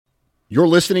You're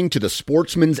listening to the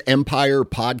Sportsman's Empire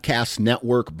Podcast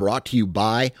Network, brought to you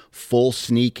by Full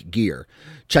Sneak Gear.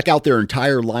 Check out their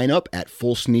entire lineup at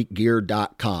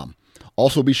fullsneakgear.com.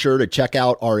 Also be sure to check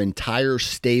out our entire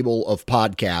stable of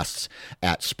podcasts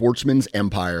at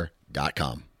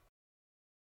sportsmansempire.com.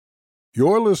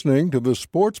 You're listening to the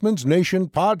Sportsman's Nation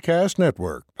Podcast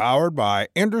Network, powered by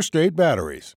Interstate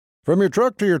Batteries. From your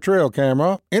truck to your trail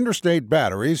camera, Interstate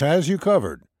Batteries has you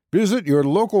covered. Visit your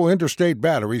local Interstate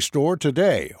Battery store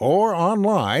today or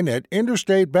online at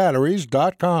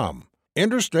interstatebatteries.com.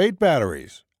 Interstate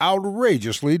Batteries,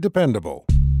 outrageously dependable.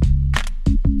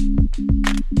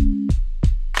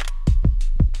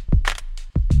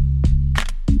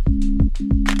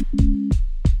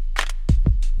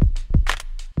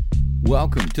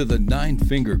 Welcome to the Nine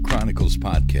Finger Chronicles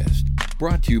podcast,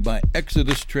 brought to you by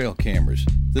Exodus Trail Cameras,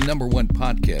 the #1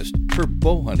 podcast for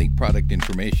bow hunting product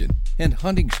information and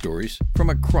hunting stories from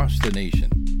across the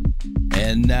nation.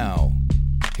 And now,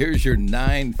 here's your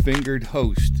nine-fingered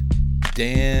host,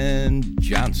 Dan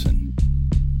Johnson.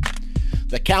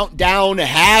 The countdown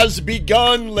has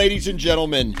begun, ladies and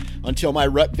gentlemen, until my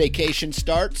rut vacation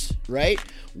starts, right?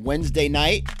 Wednesday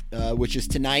night, which is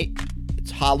tonight.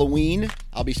 It's Halloween.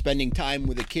 I'll be spending time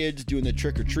with the kids doing the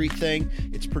trick-or-treat thing.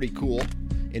 It's pretty cool.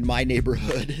 In my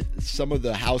neighborhood, some of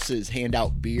the houses hand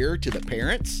out beer to the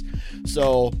parents.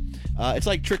 So it's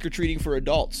like trick-or-treating for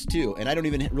adults, too. And I don't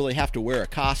even really have to wear a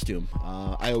costume.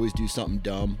 I always do something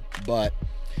dumb, but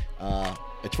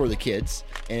it's for the kids.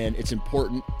 And it's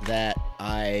important that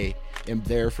I am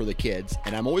there for the kids.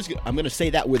 And I'm going to say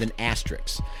that with an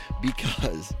asterisk,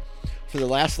 because for the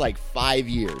last 5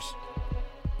 years,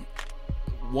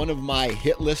 one of my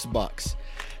hit list bucks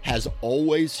has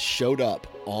always showed up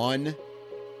on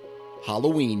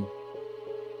Halloween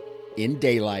in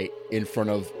daylight in front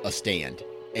of a stand.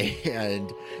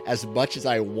 And as much as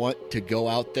I want to go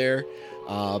out there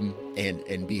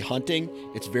and be hunting,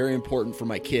 it's very important for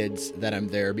my kids that I'm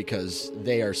there because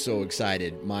they are so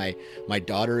excited. My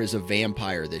daughter is a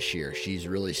vampire this year. She's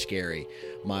really scary.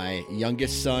 My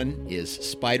youngest son is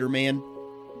Spider-Man,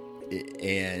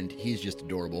 and he's just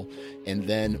adorable. And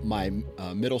then my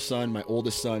middle son, my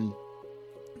oldest son,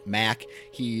 Mac,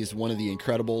 he's one of the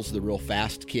Incredibles, the real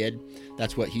fast kid.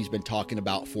 That's what he's been talking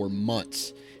about for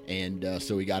months. And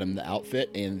so we got him the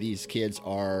outfit, and these kids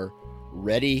are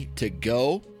ready to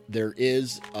go. There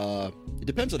is, it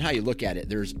depends on how you look at it.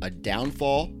 There's a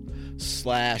downfall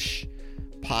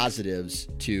 / positives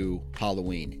to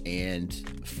Halloween. And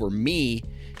for me,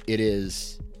 it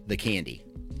is the candy.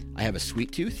 I have a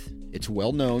sweet tooth. It's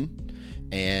well known,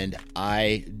 and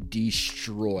I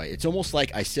destroy. It's almost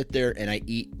like I sit there and I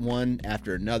eat one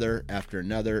after another, after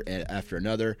another, and after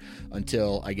another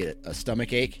until I get a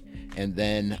stomach ache, and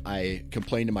then I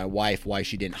complain to my wife why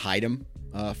she didn't hide them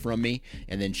from me,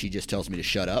 and then she just tells me to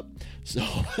shut up.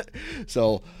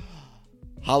 So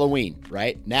Halloween,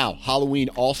 right? Now, Halloween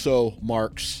also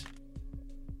marks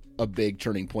a big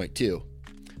turning point too.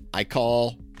 I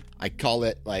call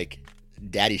it like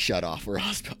daddy shut off or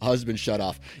husband shut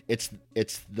off. It's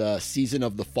the season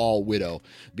of the fall widow,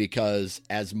 because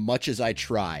as much as I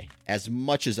try,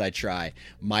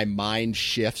 my mind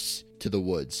shifts to the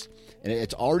woods. And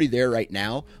it's already there right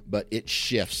now, but it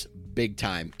shifts big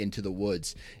time into the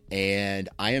woods. And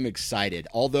I am excited.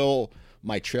 Although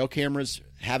my trail cameras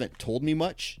haven't told me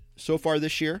much so far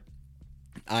this year,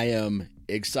 I am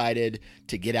excited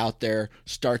to get out there,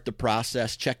 start the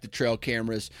process, check the trail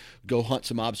cameras, go hunt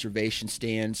some observation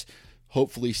stands,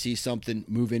 hopefully see something,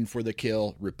 move in for the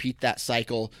kill, repeat that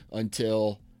cycle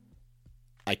until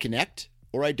I connect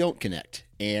or I don't connect.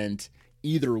 And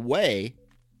either way,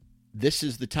 this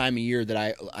is the time of year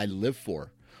that I live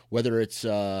for, whether it's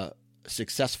a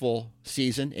successful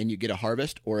season and you get a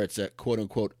harvest, or it's a quote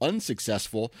unquote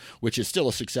unsuccessful, which is still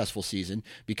a successful season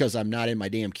because I'm not in my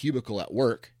damn cubicle at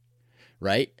work.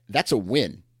 Right? That's a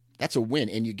win.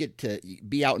 And you get to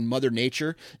be out in Mother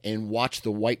Nature and watch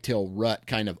the whitetail rut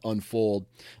kind of unfold.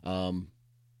 I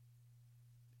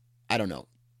don't know.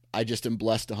 I just am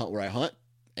blessed to hunt where I hunt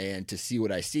and to see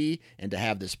what I see and to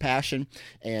have this passion.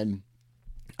 And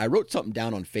I wrote something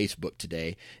down on Facebook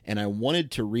today, and I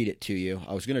wanted to read it to you.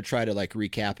 I was going to try to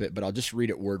recap it, but I'll just read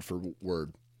it word for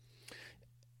word.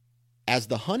 As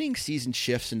the hunting season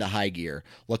shifts into high gear,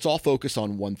 let's all focus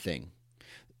on one thing.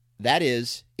 That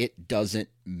is, it doesn't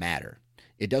matter.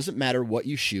 It doesn't matter what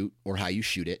you shoot or how you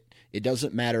shoot it. It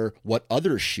doesn't matter what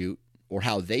others shoot or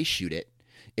how they shoot it.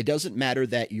 It doesn't matter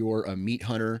that you're a meat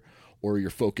hunter or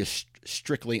you're focused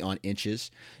strictly on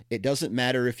inches. It doesn't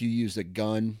matter if you use a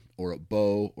gun or a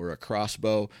bow or a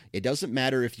crossbow. It doesn't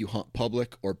matter if you hunt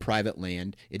public or private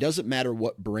land. It doesn't matter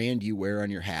what brand you wear on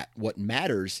your hat. What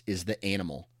matters is the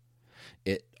animal.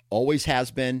 It always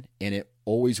has been, and it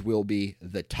always will be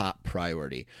the top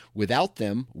priority. Without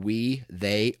them, we,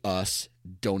 they, us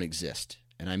don't exist.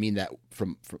 And I mean that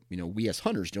from we as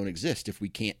hunters don't exist if we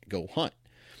can't go hunt.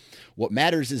 What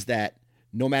matters is that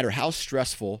no matter how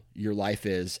stressful your life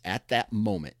is at that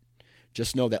moment,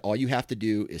 just know that all you have to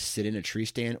do is sit in a tree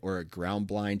stand or a ground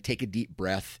blind, take a deep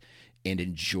breath, and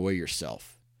enjoy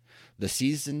yourself. This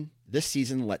season,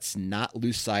 let's not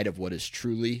lose sight of what is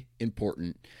truly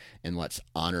important, and let's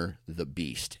honor the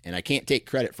beast. And I can't take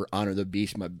credit for honor the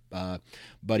beast. My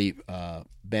buddy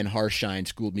Ben Harshine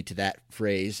schooled me to that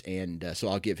phrase, and so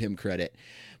I'll give him credit.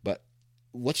 But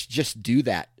let's just do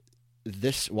that.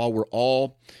 While we're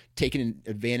all taking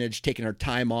advantage, taking our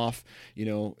time off,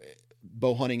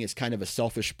 bow hunting is kind of a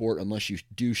selfish sport unless you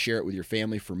do share it with your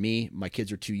family. For me, my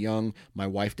kids are too young. My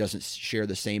wife doesn't share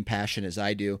the same passion as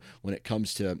I do when it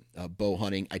comes to bow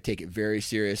hunting. I take it very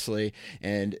seriously,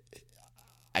 and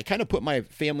I kind of put my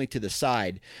family to the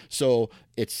side. So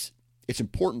it's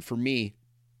important for me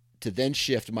to then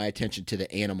shift my attention to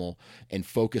the animal and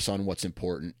focus on what's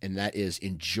important, and that is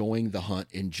enjoying the hunt,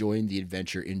 enjoying the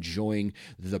adventure, enjoying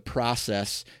the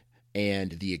process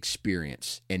and the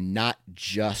experience, and not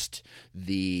just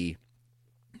the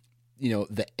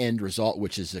end result,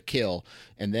 which is a kill.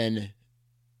 And then,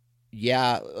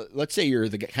 let's say you're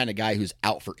the kind of guy who's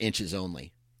out for inches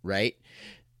only, right?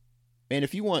 Man,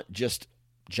 if you want just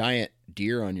giant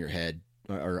deer on your head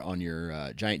or on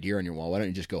your giant deer on your wall, why don't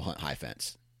you just go hunt high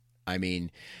fence? I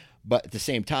mean, but at the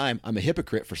same time, I'm a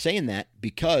hypocrite for saying that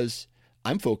because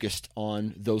I'm focused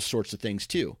on those sorts of things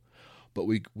too. But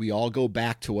we all go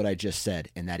back to what I just said,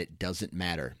 and that it doesn't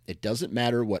matter. It doesn't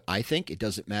matter what I think. It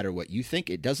doesn't matter what you think.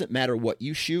 It doesn't matter what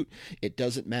you shoot. It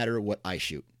doesn't matter what I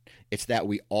shoot. It's that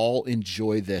we all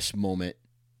enjoy this moment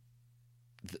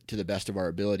to the best of our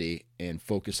ability and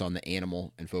focus on the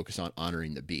animal and focus on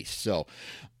honoring the beast. So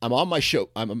I'm on my show.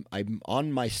 I'm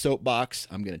on my soapbox.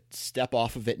 I'm going to step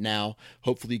off of it now.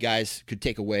 Hopefully you guys could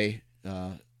take away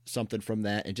something from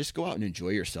that and just go out and enjoy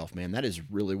yourself, man. That is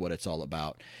really what it's all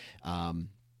about.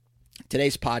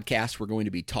 Today's podcast, we're going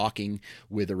to be talking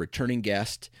with a returning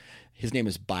guest. His name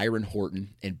is Byron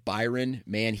Horton, and Byron,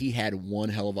 man, he had one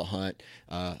hell of a hunt.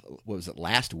 What was it,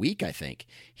 last week, I think?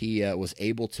 He was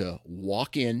able to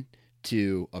walk in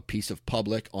to a piece of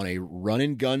public on a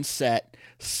run-and-gun set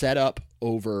up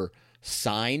over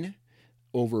sign,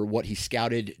 over what he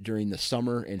scouted during the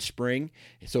summer and spring.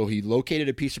 So he located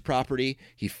a piece of property.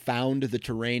 He found the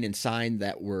terrain and sign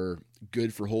that were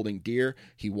good for holding deer.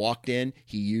 He walked in.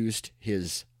 He used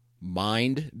his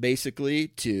mind basically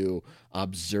to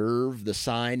observe the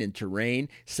sign and terrain,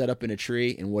 set up in a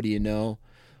tree, and what do you know?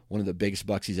 One of the biggest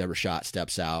bucks he's ever shot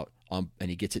steps out and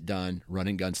he gets it done run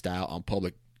and gun style on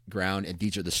public ground. And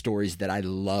these are the stories that I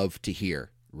love to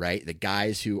hear, right? The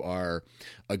guys who are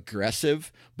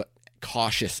aggressive but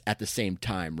cautious at the same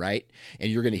time, right?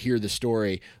 And you're going to hear the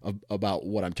story about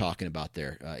what I'm talking about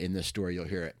there. In this story, you'll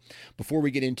hear it. Before we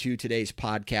get into today's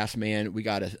podcast, man, we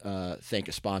got to thank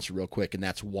a sponsor real quick, and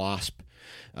that's Wasp.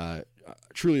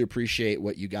 Truly appreciate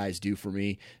what you guys do for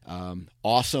me.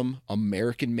 Awesome,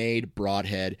 American-made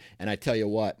broadhead. And I tell you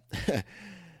what,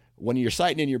 when you're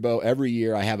sighting in your bow, every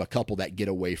year I have a couple that get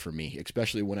away from me,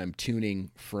 especially when I'm tuning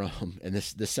from, and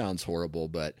this sounds horrible,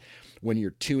 but when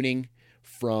you're tuning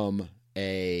from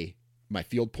my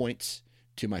field points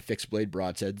to my fixed blade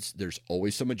broadheads, there's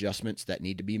always some adjustments that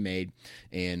need to be made.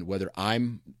 And whether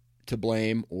I'm to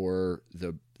blame or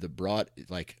the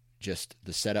just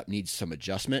the setup needs some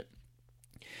adjustment,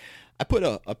 I put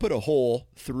a hole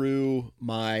through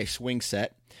my swing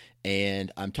set,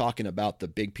 and I'm talking about the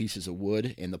big pieces of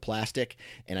wood and the plastic,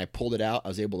 and I pulled it out. I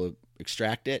was able to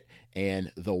extract it,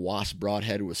 and the Wasp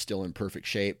broadhead was still in perfect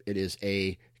shape. It is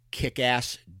a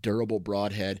kick-ass, durable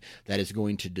broadhead that is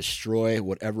going to destroy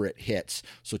whatever it hits.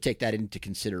 So take that into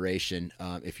consideration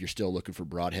if you're still looking for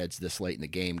broadheads this late in the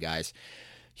game, guys.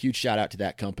 Huge shout out to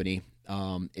that company.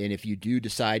 And if you do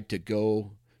decide to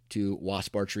go to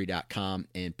wasparchery.com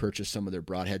and purchase some of their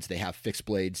broadheads, they have fixed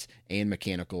blades and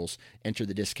mechanicals. Enter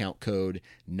the discount code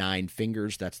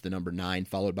 9fingers. That's the number 9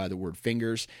 followed by the word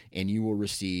fingers, and you will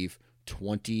receive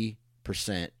 20%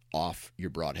 off your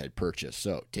broadhead purchase.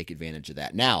 So take advantage of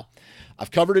that. Now,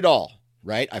 I've covered it all,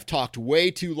 right? I've talked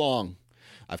way too long.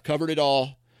 I've covered it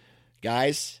all.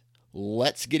 Guys,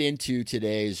 let's get into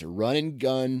today's run and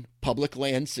gun public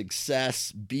land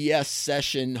success BS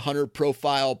session hunter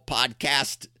profile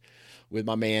podcast with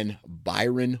my man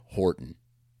Byron Horton.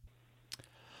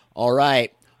 All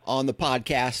right. On the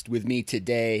podcast with me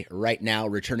today, right now,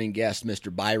 returning guest,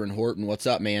 Mr. Byron Horton. What's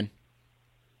up, man?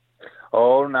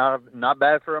 Oh, not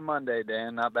bad for a Monday,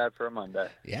 Dan. Not bad for a Monday.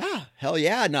 Yeah, hell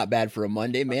yeah, not bad for a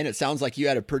Monday, man. It sounds like you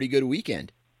had a pretty good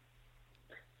weekend.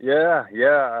 Yeah.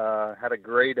 Had a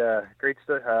great start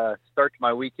to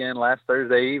my weekend last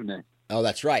Thursday evening. Oh,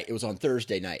 that's right. It was on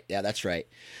Thursday night. Yeah, that's right.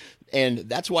 And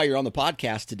that's why you're on the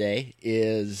podcast today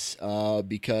is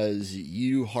because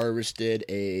you harvested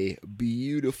a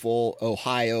beautiful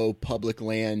Ohio public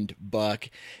land buck,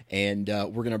 and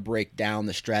we're going to break down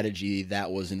the strategy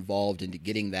that was involved into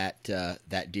getting that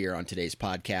deer on today's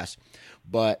podcast.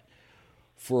 But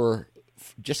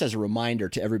just as a reminder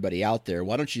to everybody out there,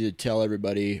 why don't you tell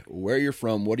everybody where you're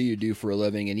from, what do you do for a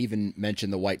living, and even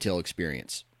mention the whitetail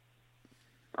experience?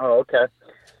 Oh, okay.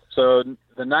 So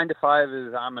the 9 to 5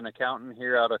 is I'm an accountant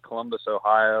here out of Columbus,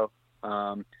 Ohio.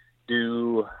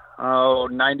 Do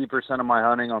 90% of my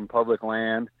hunting on public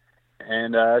land,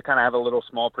 and I kind of have a little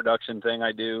small production thing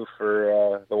I do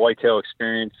for the whitetail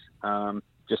experience.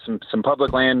 Just some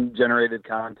public land generated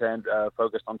content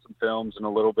focused on some films and a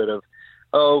little bit of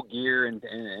gear and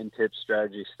tips,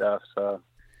 strategy stuff. So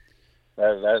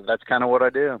that's kind of what I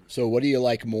do. So what do you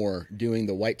like more, doing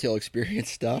the whitetail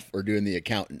experience stuff or doing the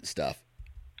accountant stuff?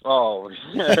 Oh,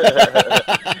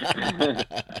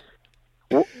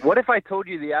 what if I told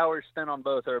you the hours spent on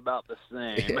both are about the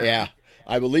same? Yeah,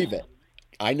 I believe it.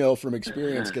 I know from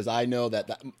experience, because I know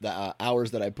that the hours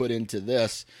that I put into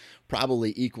this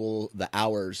probably equal the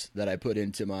hours that I put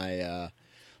into my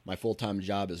my full-time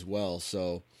job as well.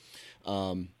 So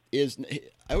I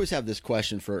always have this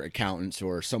question for accountants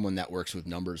or someone that works with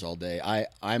numbers all day.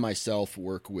 I myself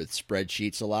work with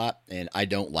spreadsheets a lot, and I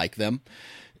don't like them.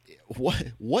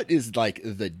 What is like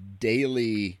the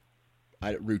daily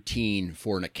routine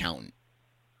for an accountant?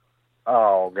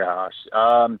 Oh gosh,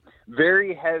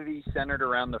 very heavy, centered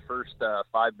around the first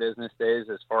 5 business days,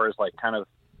 as far as like kind of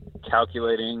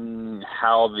calculating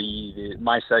how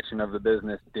my section of the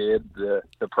business did the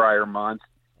prior month.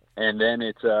 And then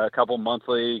it's a couple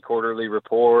monthly, quarterly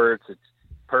reports. It's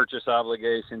purchase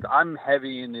obligations. I'm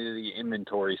heavy into the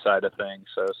inventory side of things.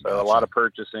 So Gotcha. A lot of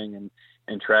purchasing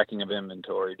and tracking of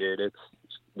inventory, dude.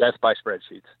 That's by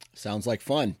spreadsheets. Sounds like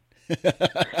fun.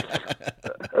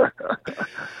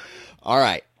 All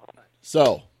right.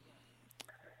 So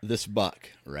this buck,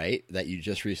 right, that you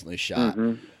just recently shot,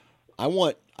 mm-hmm. I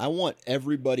want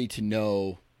everybody to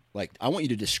know, like, I want you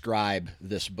to describe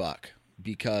this buck,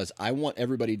 because I want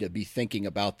everybody to be thinking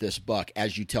about this buck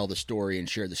as you tell the story and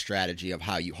share the strategy of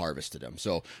how you harvested him.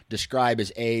 So describe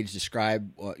his age,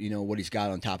 describe what he's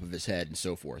got on top of his head, and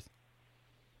so forth.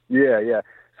 Yeah.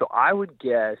 So I would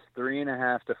guess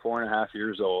 3.5 to 4.5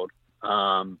 years old.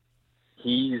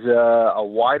 He's a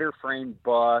wider framed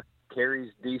buck,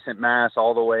 carries decent mass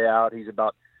all the way out. He's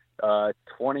about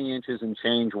 20 inches and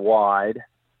change wide.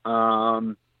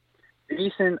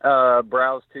 Decent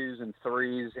browse 2s and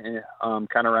 3s,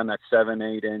 kind of around that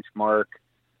 7-8 inch mark.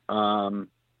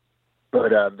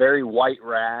 But very white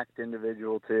racked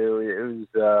individual too.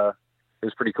 It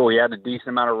was pretty cool. He had a decent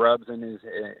amount of rubs in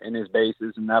his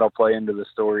bases, and that'll play into the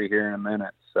story here in a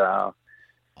minute. So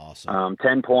awesome.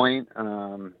 10 point.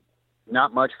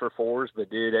 Not much for 4s, but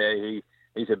dude,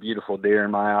 he's a beautiful deer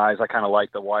in my eyes. I kind of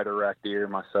like the wider rack deer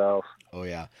myself. Oh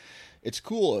yeah, it's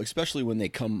cool, especially when they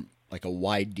come like a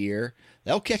wide deer.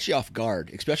 That'll catch you off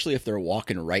guard, especially if they're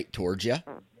walking right towards you.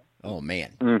 Oh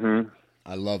man. Mm-hmm.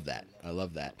 I love that.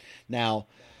 Now,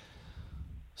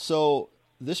 so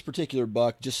this particular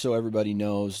buck, just so everybody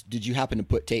knows, did you happen to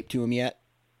put tape to him yet?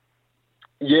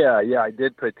 Yeah, I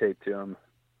did put tape to him.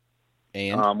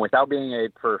 And without being a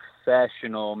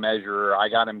professional measurer, I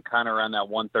got him kind of around that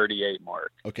 138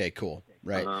 mark. Okay, cool.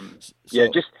 Right. Yeah,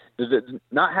 just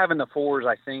not having the 4s,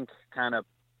 I think, kind of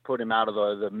put him out of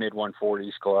the mid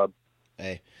 140s club.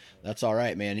 Hey, that's all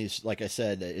right, man. He's, like I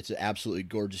said, it's an absolutely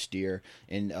gorgeous deer,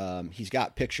 and he's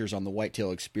got pictures on the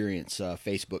Whitetail Experience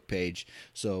Facebook page,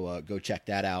 so go check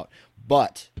that out.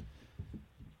 But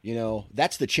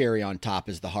that's the cherry on top,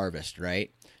 is the harvest,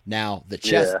 right? Now the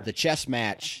chess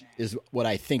match is what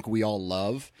I think we all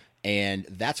love, and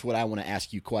that's what I want to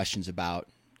ask you questions about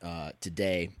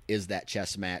today. Is that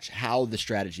chess match, how the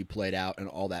strategy played out, and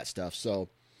all that stuff. So,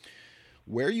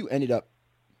 where you ended up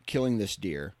killing this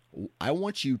deer, I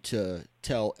want you to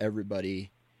tell everybody,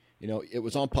 it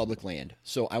was on public land.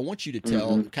 So I want you to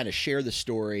tell, kind of share the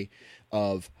story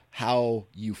of how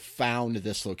you found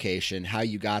this location, how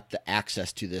you got the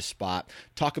access to this spot.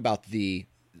 Talk about this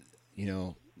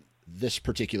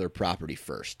particular property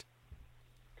first.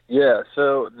 Yeah,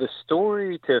 so the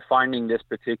story to finding this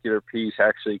particular piece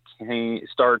actually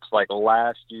starts like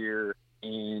last year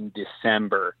in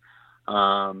December.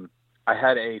 I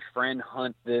had a friend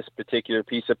hunt this particular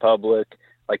piece of public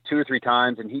like 2 or 3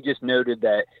 times, and he just noted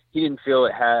that he didn't feel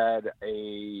it had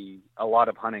a lot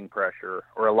of hunting pressure,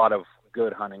 or a lot of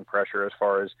good hunting pressure as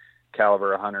far as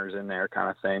caliber of hunters in there, kind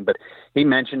of thing. But he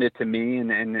mentioned it to me,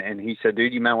 and he said,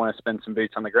 dude, you might want to spend some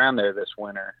boots on the ground there this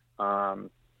winter.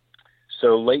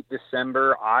 So late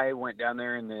December, I went down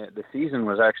there, and the season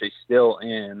was actually still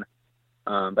in,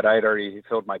 but I had already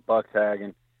filled my buck tag,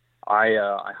 and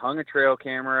I hung a trail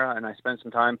camera, and I spent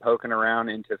some time poking around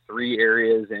into 3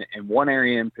 areas. And one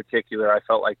area in particular, I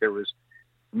felt like there was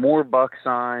more buck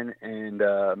sign, and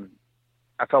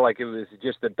I felt like it was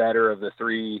just the better of the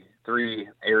three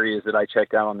areas that I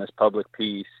checked out on this public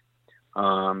piece.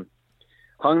 Hung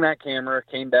that camera,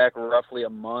 came back roughly a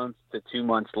month to 2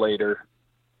 months later,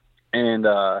 and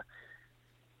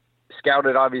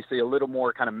scouted obviously a little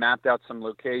more, kind of mapped out some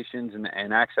locations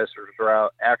and access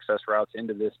routes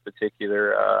into this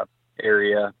particular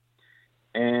area.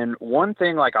 And one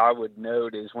thing like I would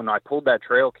note is when I pulled that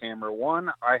trail camera,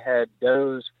 I had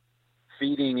does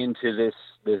feeding into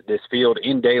this field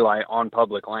in daylight on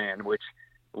public land, which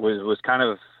was kind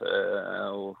of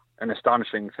an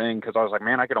astonishing thing, because I was like,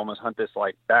 man, I could almost hunt this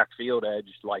like backfield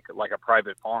edge, like a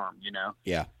private farm, you know?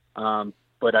 Yeah.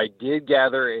 But I did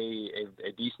gather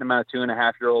a decent amount of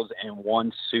 2.5-year-olds and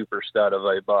 1 super stud of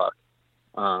a buck.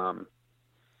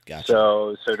 Gotcha.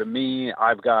 So to me,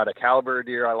 I've got a caliber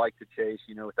deer I like to chase,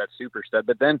 you know, with that super stud.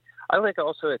 But then I like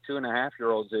also at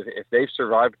 2.5-year-olds, if they've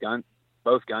survived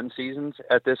both gun seasons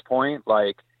at this point,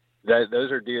 like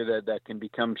those are deer that can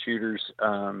become shooters,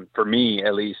 for me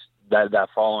at least, that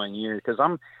following year, because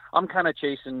I'm kind of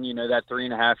chasing, you know, that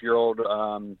 3.5-year-old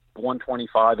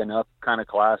 125 and up kind of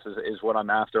class is what I'm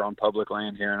after on public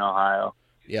land here in Ohio.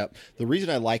 Yep. The reason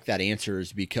I like that answer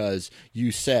is because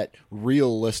you set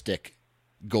realistic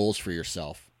goals for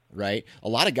yourself, right? A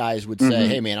lot of guys would say,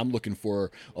 hey man, I'm looking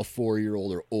for a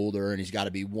 4-year-old or older, and he's got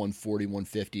to be 140,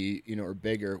 150, you know, or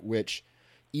bigger, which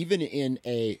even in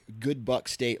a good buck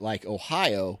state like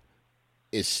Ohio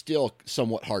is still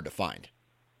somewhat hard to find.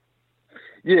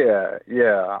 Yeah,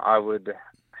 I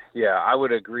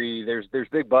would agree. There's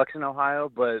big bucks in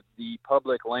Ohio, but the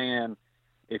public land,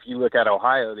 if you look at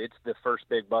Ohio, it's the first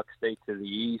big buck state to the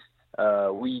east.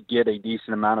 We get a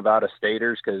decent amount of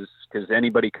out-of-staters because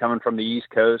anybody coming from the East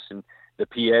Coast and the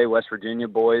PA, West Virginia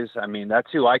boys, I mean,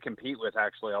 that's who I compete with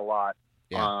actually a lot.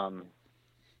 Yeah.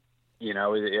 You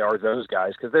know, are those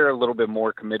guys, because they're a little bit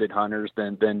more committed hunters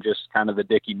than just kind of the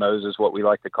Dickie Moses, what we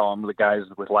like to call them, the guys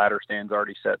with ladder stands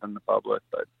already set in the public.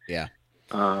 But yeah.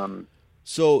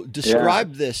 So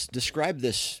describe this.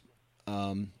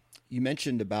 You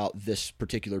mentioned about this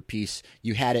particular piece.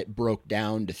 You had it broke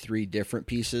down to 3 different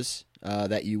pieces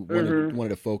that you wanted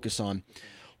to focus on.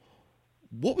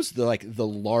 What was the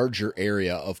larger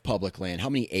area of public land? How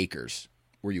many acres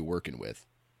were you working with?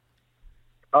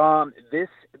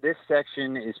 This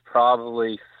section is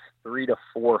probably 300 to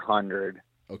 400.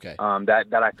 Okay.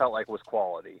 That I felt like was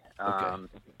quality. Okay.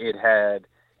 It had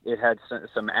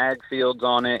some ag fields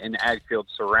on it and ag fields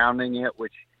surrounding it,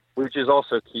 which is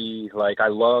also key. Like, I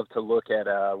love to look at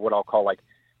what I'll call like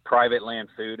private land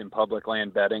food and public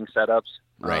land bedding setups.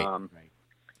 Right.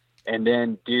 And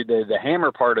then, dude, the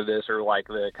hammer part of this, or like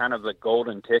the kind of the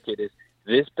golden ticket, is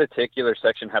this particular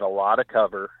section had a lot of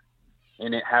cover,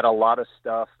 and it had a lot of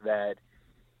stuff that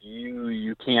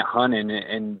you can't hunt in.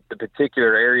 And the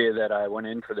particular area that I went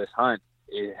in for this hunt,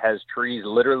 it has trees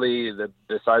literally the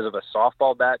size of a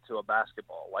softball bat to a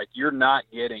basketball. Like, you're not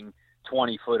getting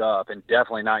 20 foot up, and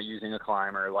definitely not using a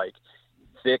climber. Like,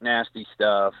 thick, nasty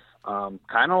stuff.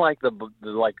 Kind of like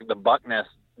the buck nest,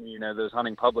 you know, those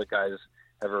hunting public guys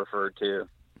have referred to.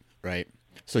 Right.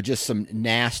 So just some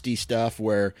nasty stuff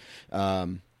where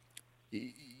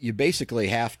you basically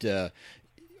have to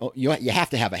you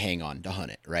have to have a hang on to hunt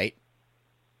it, right?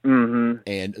 Mm-hmm.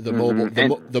 And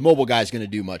the mobile guy is going to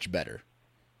do much better.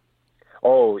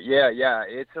 Oh yeah.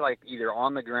 It's like either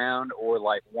on the ground or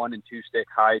like 1 and 2 stick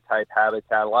high type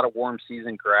habitat. A lot of warm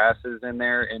season grasses in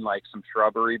there, and like some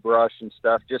shrubbery brush and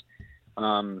stuff. Just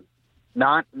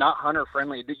not hunter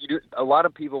friendly. A lot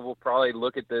of people will probably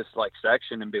look at this like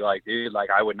section and be like, dude, like,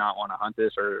 I would not want to hunt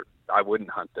this, or I wouldn't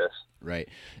hunt this. Right.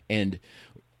 And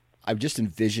I'm just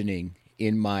envisioning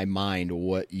in my mind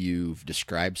what you've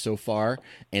described so far,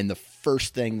 and the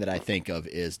first thing that I think of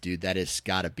is, dude, that has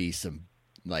got to be some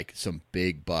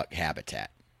big buck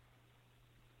habitat.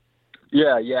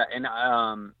 Yeah. And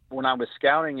when I was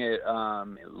scouting it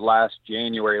last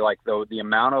January, like the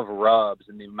amount of rubs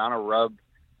and the amount of rub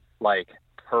like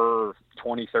per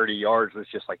 20, 30 yards was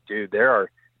just like, dude, there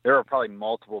are probably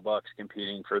multiple bucks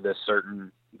competing for this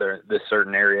certain this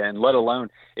certain area, and let alone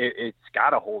it's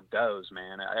got to hold does,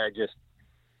 man. I just,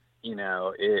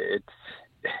 it's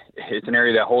an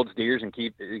area that holds deers and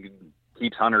keeps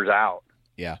hunters out.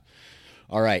 Yeah.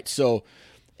 All right. So,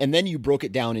 and then you broke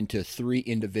it down into 3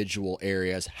 individual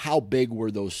areas. How big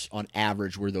were those on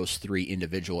average? Were those 3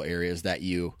 individual areas that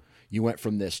you went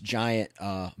from this giant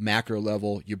macro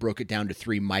level, you broke it down to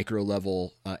 3 micro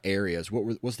level areas?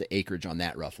 What's the acreage on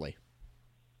that roughly?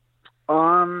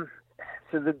 So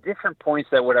the different points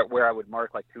where I would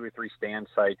mark like 2 or 3 stand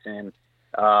sites in,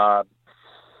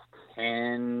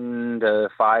 10 to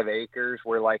 5 acres,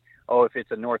 where like, if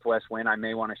it's a northwest wind, I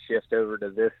may want to shift over to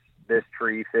this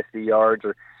tree 50 yards,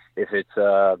 or if it's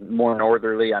more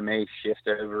northerly, I may shift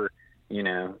over,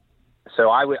 So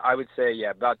I would say,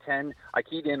 yeah, about 10. I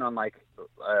keyed in on like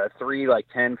 3, like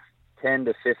 10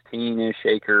 to 15-ish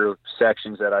acre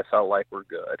sections that I felt like were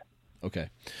good. Okay.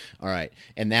 All right.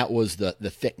 And that was the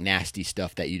thick, nasty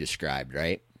stuff that you described,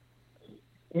 right?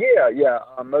 Yeah.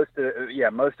 Most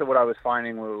of what I was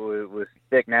finding was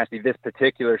thick, nasty. This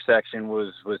particular section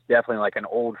was definitely like an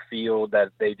old field that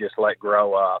they just let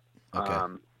grow up.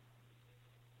 Okay.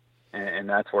 And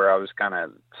that's where I was kind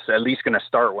of at least going to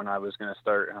start when I was going to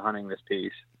start hunting this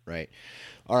piece. Right.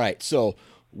 All right. So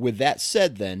with that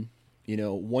said, then,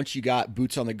 once you got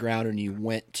boots on the ground and you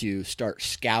went to start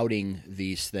scouting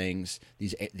these things,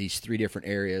 these 3 different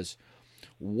areas,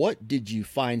 what did you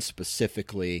find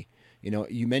specifically?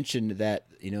 You mentioned that,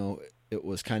 it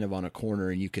was kind of on a corner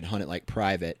and you could hunt it like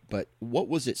private, but what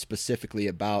was it specifically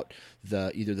about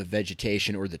either the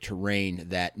vegetation or the terrain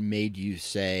that made you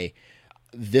say,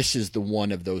 this is the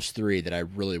one of those 3 that I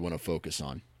really want to focus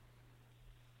on?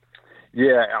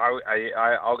 Yeah,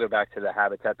 I'll go back to the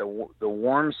habitat. The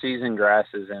warm season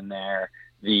grasses in there.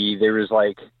 There was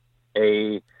like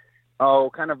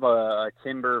kind of a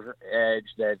timber edge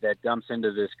that dumps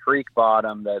into this creek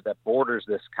bottom that borders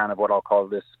this kind of what I'll call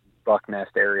this buck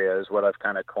nest area is what I've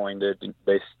kind of coined it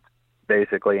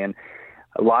basically. And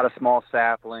a lot of small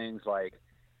saplings, like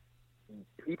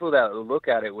people that look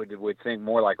at it would think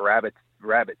more like rabbit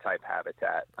type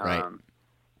habitat. Right.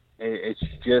 It's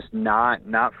just not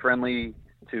friendly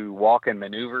to walk and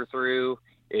maneuver through.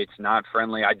 It's not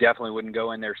friendly. I definitely wouldn't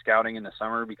go in there scouting in the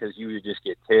summer because you would just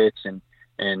get ticks and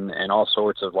all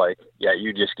sorts of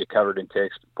you just get covered in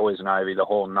ticks, poison ivy, the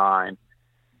whole 9.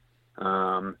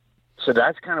 So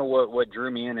that's kind of what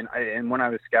drew me in. And when I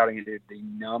was scouting, the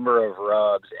number of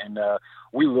rubs, and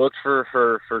we looked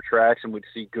for tracks and would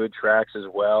see good tracks as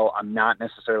well. I'm not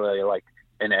necessarily like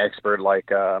an expert like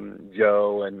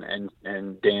Joe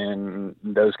and Dan,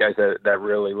 those guys that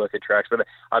really look at tracks, but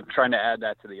I'm trying to add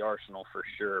that to the arsenal for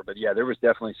sure. But yeah, there was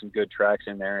definitely some good tracks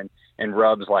in there, and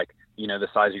rubs like the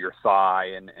size of your thigh,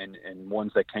 and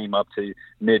ones that came up to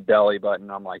mid belly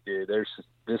button. I'm like, dude,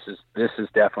 this is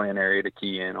definitely an area to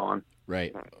key in on.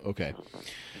 Right. Okay.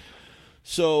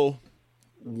 So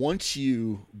once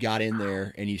you got in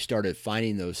there and you started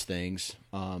finding those things,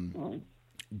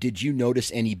 did you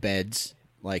notice any beds?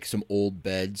 Like some old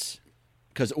beds?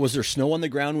 Because was there snow on the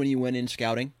ground when you went in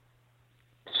scouting?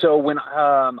 So when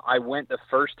I went the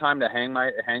first time to hang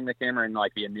the camera in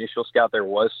like the initial scout, there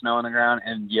was snow on the ground,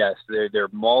 and yes, there are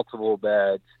multiple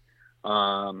beds.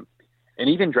 And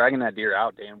even dragging that deer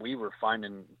out, Dan, we were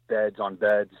finding beds on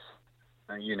beds,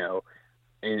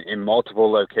 in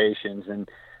multiple locations, and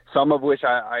some of which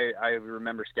I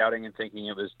remember scouting and thinking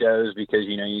it was does because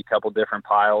you couple different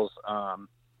piles.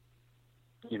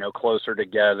 Closer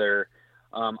together.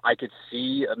 I could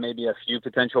see maybe a few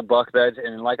potential buck beds.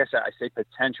 And like I said, I say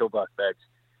potential buck beds.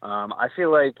 I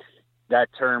feel like that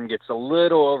term gets a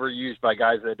little overused by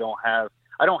guys that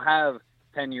I don't have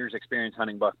 10 years experience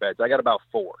hunting buck beds. I got about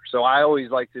 4. So I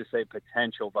always like to say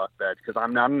potential buck beds because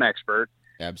I'm not an expert.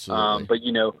 Absolutely. But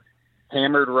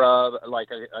hammered rub, like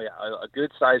a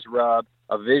good sized rub,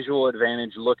 a visual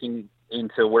advantage looking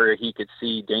into where he could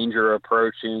see danger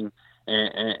approaching,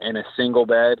 and a single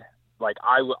bed, like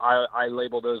I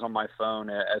label those on my phone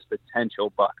as potential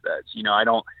buck beds.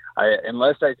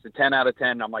 Unless it's a 10 out of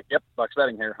 10, I'm like, yep, buck's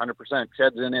bedding here, 100%,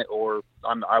 sheds in it, or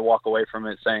I walk away from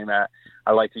it saying that.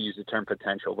 I like to use the term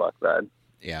potential buck bed.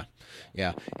 Yeah,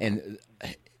 and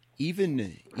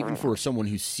even for someone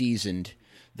who's seasoned,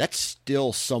 that's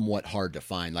still somewhat hard to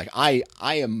find. Like I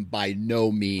am by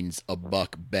no means a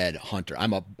buck bed hunter.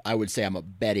 I would say I'm a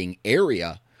bedding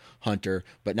area hunter,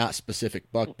 but not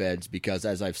specific buck beds, because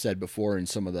as I've said before in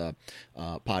some of the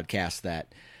podcasts,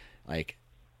 that like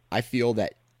I feel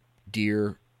that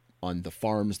deer on the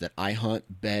farms that I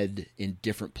hunt bed in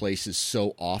different places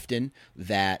so often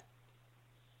that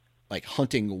like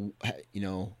hunting,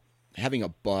 having a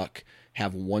buck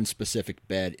have one specific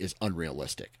bed is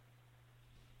unrealistic.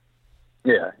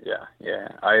 Yeah.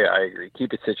 I agree.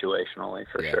 Keep it situationally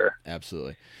for sure.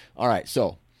 Absolutely. All right.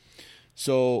 So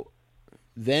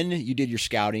then you did your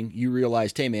scouting. You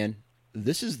realized, hey man,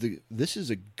 this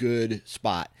is a good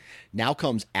spot. Now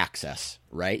comes access,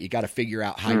 right? You got to figure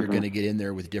out how you're going to get in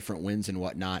there with different winds and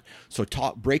whatnot. So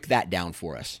break that down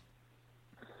for us.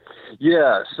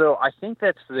 Yeah. So I think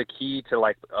that's the key to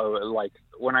like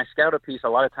when I scout a piece, a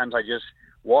lot of times I just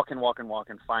walk and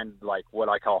find like what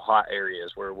I call hot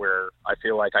areas where I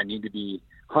feel like I need to be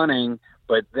hunting,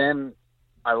 but then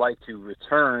I like to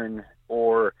return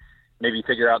or maybe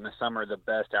figure out in the summer the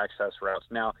best access routes.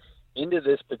 Now, into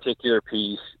this particular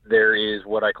piece, there is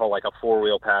what I call like a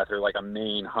 4-wheel path or like a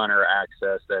main hunter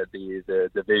access that the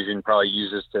division probably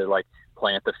uses to like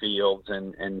plant the fields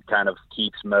and kind of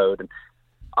keeps mode. And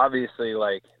obviously,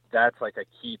 like that's like a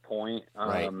key point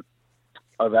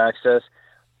of access.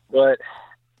 But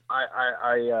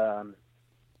I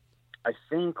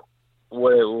think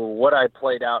what I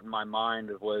played out in my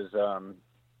mind was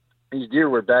these deer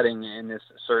were bedding in this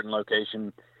certain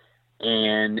location.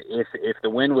 And if the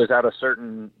wind was out a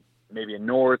certain, maybe a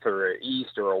north or a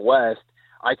east or a west,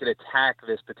 I could attack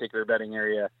this particular bedding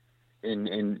area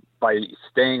in by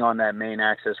staying on that main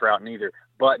access route and either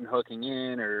button hooking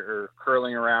in or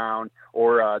curling around,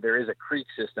 or there is a creek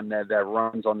system that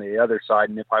runs on the other side.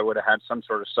 And if I would have had some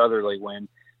sort of southerly wind,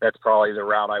 that's probably the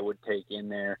route I would take in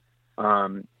there.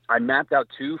 I mapped out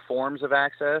 2 forms of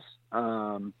access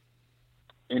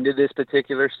into this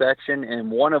particular section, and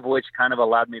one of which kind of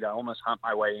allowed me to almost hunt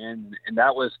my way in. And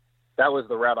that was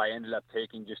the route I ended up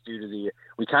taking just due to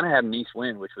we kind of had an east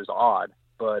wind, which was odd,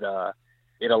 but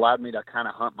it allowed me to kind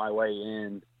of hunt my way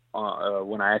in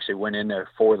when I actually went in there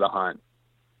for the hunt.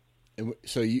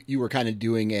 So you were kind of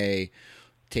doing a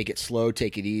take it slow,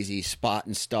 take it easy, spot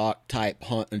and stalk type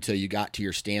hunt until you got to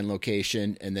your stand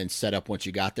location and then set up once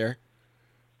you got there?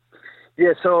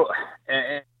 Yeah, so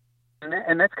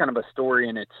and that's kind of a story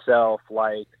in itself.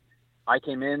 Like I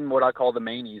came in what I call the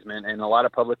main easement, and a lot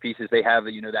of public pieces, they have,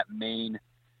 that main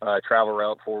travel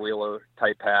route, 4-wheeler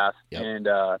type path. Yep. And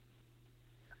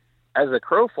as the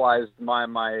crow flies, my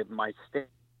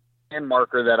stand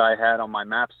marker that I had on my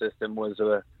map system was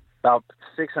about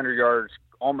 600 yards,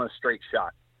 almost straight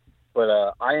shot.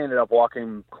 But I ended up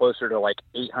walking closer to like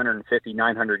 850,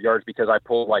 900 yards because I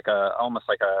pulled almost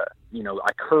like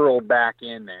I curled back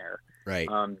in there. Right.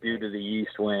 Due to the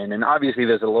east wind. And obviously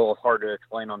there's a little hard to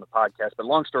explain on the podcast, but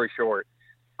long story short,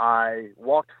 I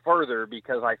walked further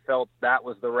because I felt that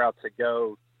was the route to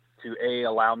go to A,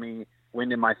 allow me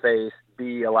wind in my face,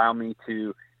 B, allow me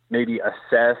to maybe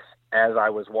assess as I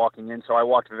was walking in. So I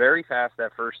walked very fast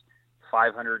that first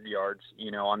 500 yards,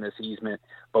 on this easement.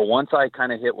 But once I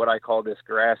kind of hit what I call this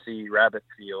grassy rabbit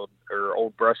field or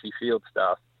old brushy field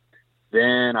stuff,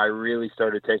 then I really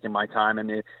started taking my time, and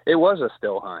it was a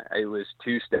still hunt. It was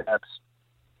 2 steps,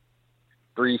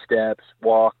 3 steps,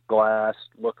 walk, glass,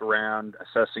 look around,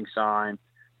 assessing sign.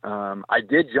 I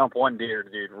did jump one deer,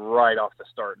 dude, right off the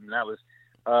start, and that was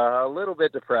a little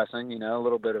bit depressing, a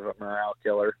little bit of a morale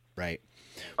killer. Right.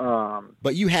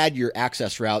 But you had your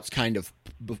access routes kind of,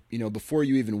 before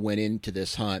you even went into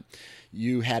this hunt,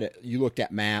 you looked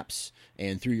at maps,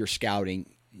 and through your scouting,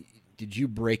 did you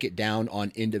break it down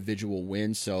on individual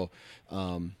winds? So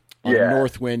on a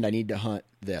north wind, I need to hunt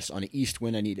this. On an east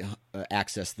wind, I need to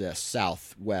access this.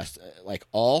 South, west, like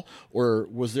all? Or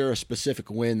was there a specific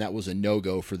wind that was a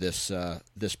no-go for this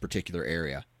particular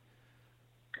area?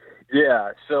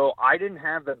 Yeah, so I didn't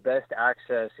have the best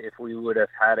access if we would have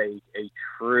had a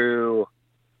true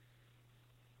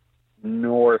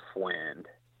north wind.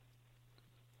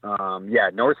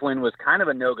 North wind was kind of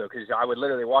a no-go because I would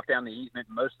literally walk down the easement,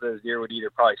 and most of those deer would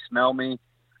either probably smell me.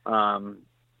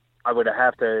 I would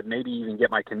have to maybe even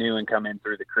get my canoe and come in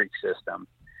through the creek system.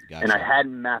 Gotcha. And I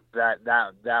hadn't mapped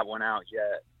that one out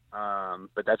yet,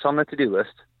 but that's on the to-do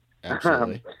list.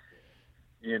 Absolutely.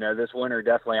 This winter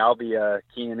definitely I'll be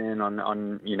keying in on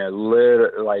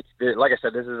like I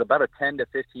said, this is about a 10 to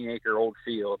 15 acre old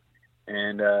field.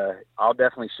 And I'll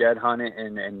definitely shed hunt it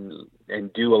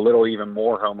and do a little even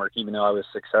more homework, even though I was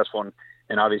successful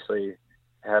and obviously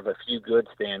have a few good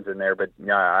stands in there. But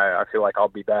I feel like I'll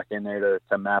be back in there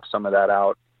to map some of that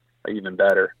out even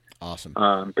better. Awesome.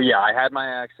 But yeah, I had my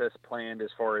access planned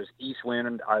as far as east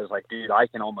wind. I was like, dude, I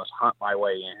can almost hunt my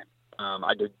way in.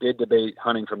 I did debate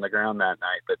hunting from the ground that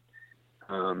night, but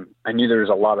I knew there was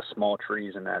a lot of small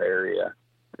trees in that area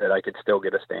that I could still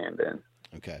get a stand in.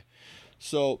 Okay.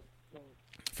 So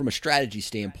from a strategy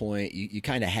standpoint, you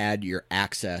kind of had your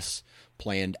access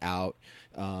planned out.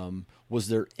 Was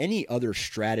there any other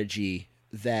strategy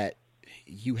that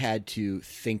you had to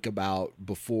think about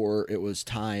before it was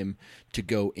time to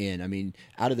go in? I mean,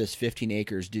 out of this 15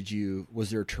 acres, was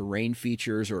there terrain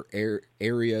features or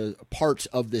area parts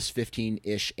of this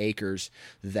 15-ish acres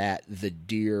that the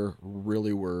deer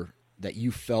really were, that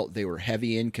you felt they were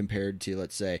heavy in compared to,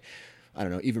 let's say, I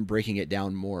don't know, even breaking it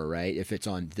down more, right? If it's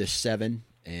on this 7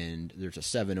 and there's a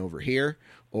 7 over here,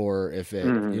 or if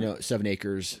it, 7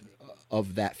 acres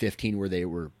of that 15 where they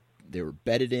were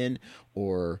bedded in,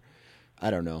 or I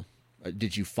don't know.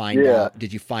 Did you find out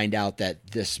that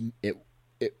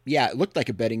it looked like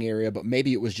a bedding area, but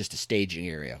maybe it was just a staging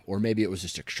area, or maybe it was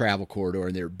just a travel corridor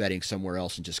and they were bedding somewhere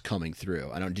else and just coming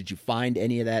through? Did you find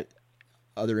any of that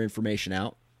other information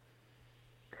out?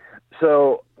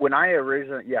 So when I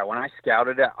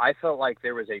scouted it, I felt like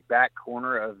there was a back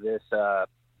corner of this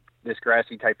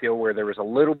grassy type field where there was a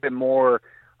little bit more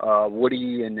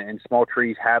woody and small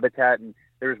trees habitat, and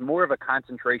there's more of a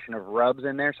concentration of rubs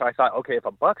in there. So I thought, okay, if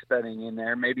a buck's bedding in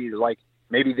there, maybe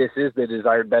this is the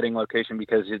desired bedding location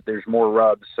because there's more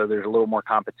rubs, so there's a little more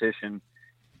competition.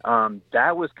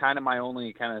 That was kind of my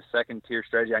only kind of second tier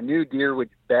strategy. I knew deer would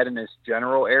bed in this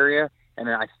general area, and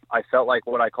then I felt like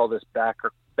what I call this back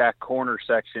corner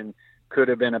section could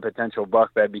have been a potential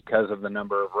buck bed because of the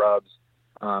number of rubs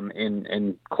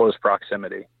in close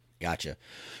proximity. Gotcha.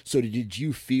 So did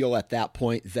you feel at that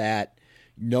point that,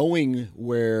 knowing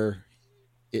where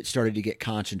it started to get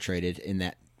concentrated in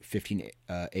that 15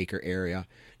 acre area,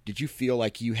 did you feel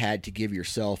like you had to give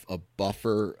yourself a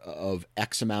buffer of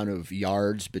X amount of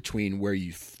yards between where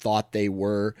you thought they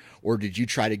were, or did you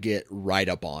try to get right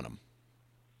up on them?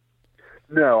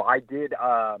 No, I did.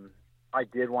 I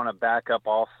did want to back up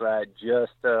off that.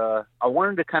 I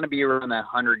wanted to kind of be around that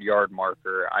 100-yard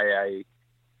marker. I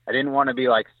didn't want to be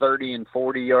like 30 and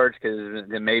 40 yards, because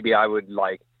then maybe I would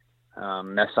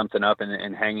mess something up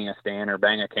and hanging a stand or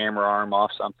bang a camera arm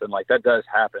off something. Like that does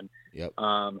happen. Yep.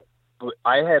 But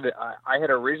I had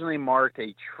originally marked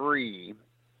a tree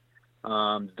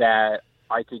that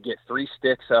I could get 3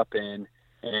 sticks up in.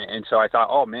 And so I thought,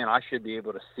 oh man, I should be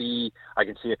able to I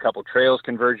can see a couple trails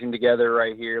converging together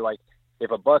right here. Like if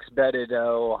a buck's bedded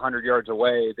 100 yards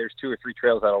away, there's 2 or 3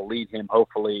 trails that'll lead him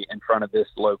hopefully in front of this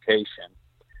location.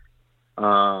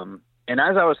 And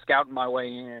as I was scouting my way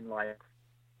in, like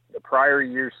the prior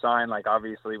year's sign, like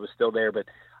obviously was still there, but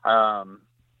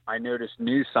I noticed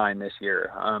new sign this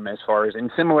year as far as,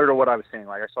 and similar to what I was saying,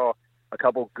 like I saw a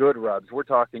couple good rubs. We're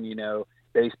talking,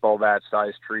 baseball bat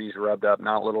size trees rubbed up,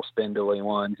 not little spindly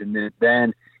ones, and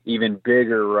then even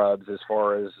bigger rubs as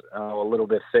far as a little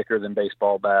bit thicker than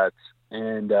baseball bats.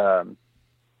 And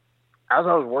as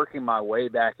I was working my way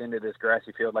back into this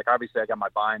grassy field, like obviously I got my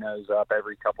binos up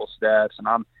every couple steps and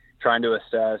I'm trying to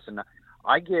assess, and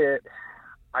I get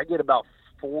about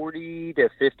 40 to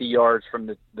 50 yards from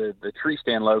the tree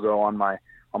stand logo on my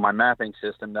mapping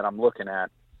system that I'm looking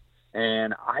at.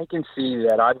 And I can see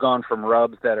that I've gone from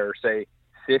rubs that are, say,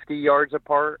 50 yards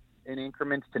apart in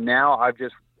increments to now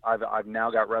I've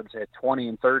now got rubs at 20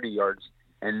 and 30 yards.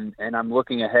 And I'm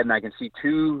looking ahead and I can see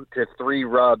 2 to 3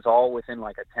 rubs all within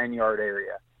like a 10-yard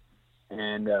area.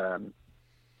 And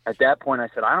at that point I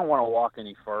said, I don't want to walk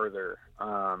any further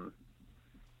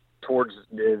towards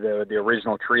the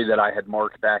original tree that I had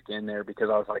marked back in there, because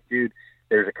I was like, dude,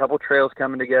 there's a couple trails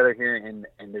coming together here, and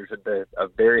there's a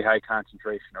very high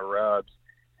concentration of rubs.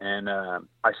 And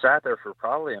I sat there for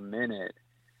probably a minute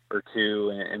or two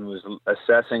and was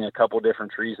assessing a couple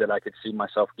different trees that I could see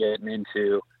myself getting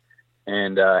into,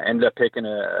 and ended up picking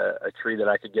a tree that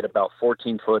I could get about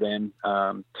 14 foot in,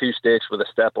 2 sticks with a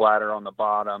step ladder on the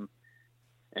bottom,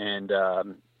 and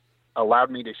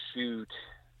allowed me to shoot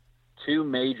 2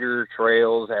 major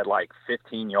trails at like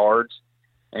 15 yards,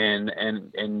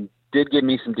 and did give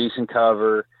me some decent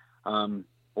cover.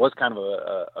 Was kind of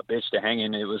a bitch to hang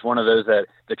in. It was one of those that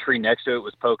the tree next to it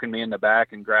was poking me in the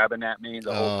back and grabbing at me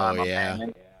the whole time I'm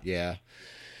hanging. Yeah.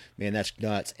 Man, that's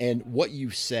nuts. And what you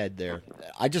said there,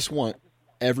 I just want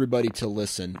everybody to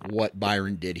listen what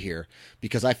Byron did here,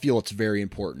 because I feel it's very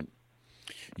important.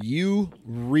 You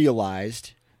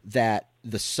realized that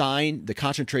the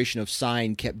concentration of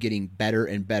sign kept getting better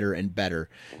and better and better.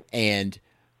 And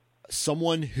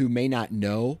someone who may not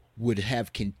know would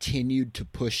have continued to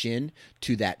push in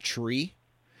to that tree.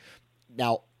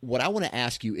 Now, what I want to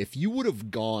ask you, if you would have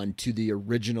gone to the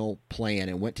original plan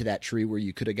and went to that tree where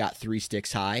you could have got 3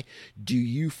 sticks high, do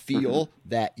you feel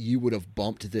that you would have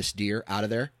bumped this deer out of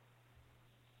there?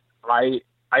 I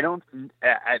don't.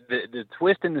 The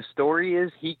twist in the story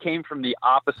is he came from the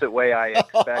opposite way I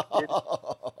expected.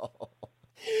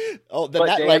 Oh,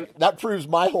 then that proves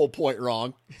my whole point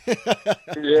wrong.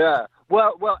 Yeah.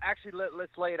 Well, actually,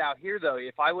 let's lay it out here though.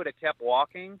 If I would have kept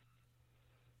walking,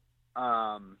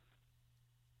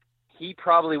 he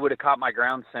probably would have caught my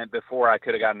ground scent before I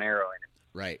could have got an arrow in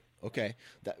it. Right. Okay.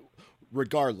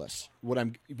 Regardless, what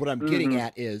I'm getting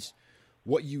at is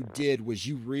what you did was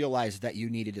you realized that you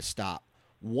needed to stop.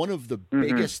 One of the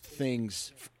biggest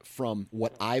things from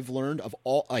what I've learned of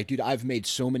all, dude, I've made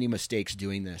so many mistakes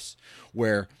doing this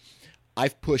where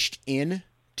I've pushed in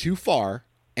too far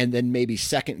and then maybe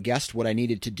second guessed what I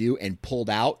needed to do and pulled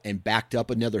out and backed up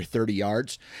another 30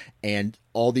 yards. And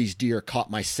all these deer caught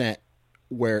my scent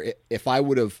where if I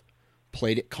would have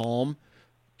played it calm,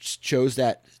 chose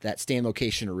that stand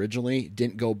location originally,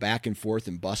 didn't go back and forth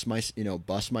and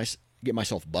get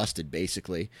myself busted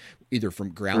basically, either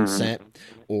from ground scent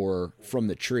or from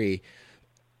the tree.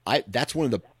 That's one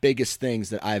of the biggest things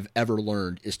that I've ever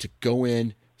learned is to go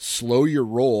in, slow your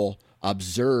roll,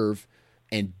 observe,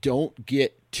 and don't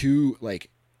get too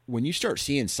when you start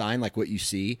seeing sign like what you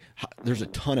see, there's a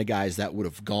ton of guys that would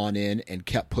have gone in and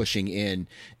kept pushing in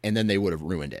and then they would have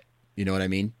ruined it. You know what I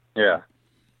mean? Yeah.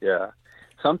 Yeah.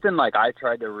 Something like I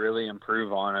tried to really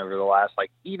improve on over the last,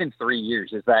 even 3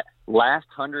 years is that last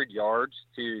 100 yards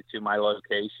to my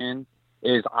location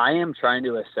is I am trying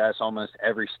to assess almost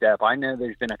every step. I know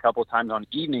there's been a couple times on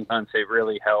evening hunts, it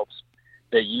really helps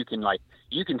that you can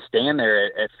stand there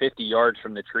at 50 yards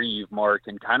from the tree you've marked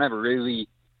and kind of really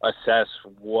assess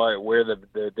where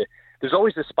there's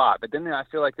always a spot, but then I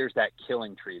feel like there's that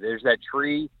killing tree. There's that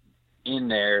tree in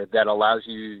there that allows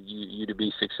you to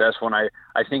be successful. And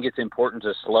I think it's important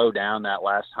to slow down that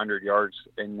last 100 yards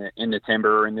in the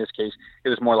timber, or in this case, it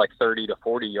was more like 30 to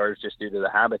 40 yards just due to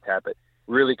the habitat, but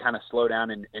really kind of slow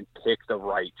down and pick the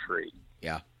right tree.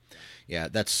 Yeah. Yeah,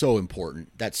 that's so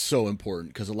important. That's so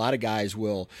important because a lot of guys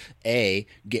will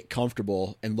get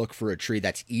comfortable and look for a tree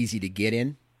that's easy to get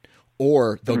in,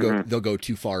 or they'll go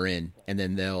too far in and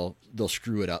then they'll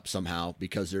screw it up somehow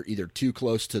because they're either too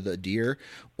close to the deer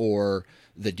or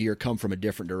the deer come from a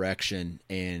different direction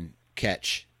and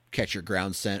catch your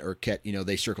ground scent, or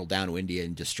they circle down windy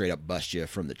and just straight up bust you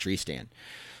from the tree stand.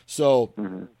 So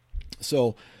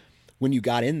when you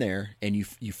got in there and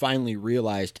you finally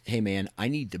realized, hey man, I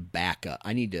need to back up.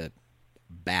 I need to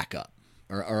back up,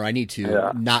 or I need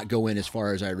to not go in as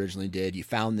far as I originally did. You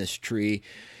found this tree.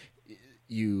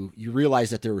 You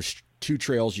realized that there was two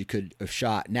trails you could have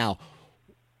shot. Now,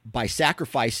 by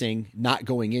sacrificing not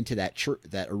going into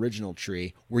that original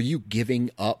tree, were you giving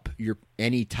up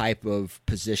any type of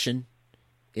position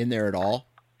in there at all?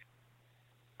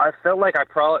 I felt like I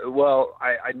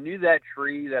knew that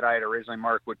tree that I had originally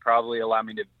marked would probably allow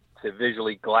me to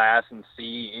visually glass and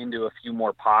see into a few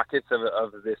more pockets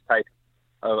of this type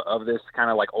of this kind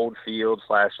of old field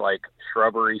 /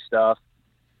 shrubbery stuff.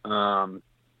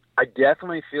 I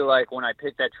definitely feel like when I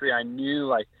picked that tree, I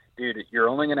knew dude, you're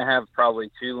only going to have probably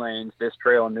 2 lanes, this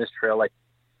trail and this trail.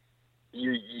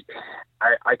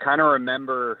 I kind of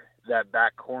remember that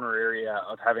back corner area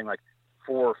of having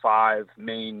 4 or 5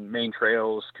 main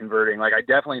trails converting. I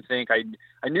definitely think I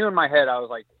knew in my head, I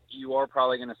was like, you are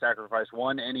probably going to sacrifice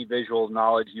any visual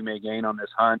knowledge you may gain on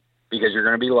this hunt because you're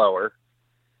going to be lower.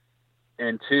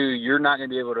 And 2, you're not going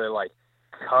to be able to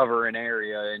cover an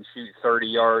area and shoot 30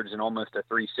 yards in almost a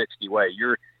 360 way.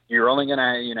 You're only going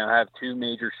to, have 2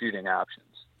 major shooting options.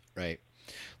 Right.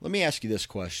 Let me ask you this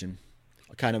question,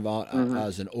 kind of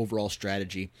as an overall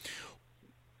strategy.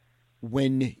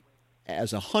 When,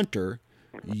 as a hunter,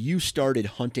 you started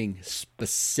hunting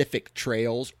specific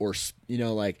trails or,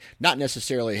 not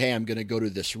necessarily, hey, I'm going to go to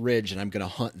this ridge and I'm going to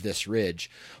hunt this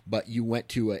ridge, but you went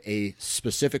to a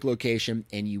specific location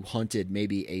and you hunted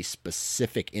maybe a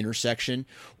specific intersection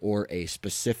or a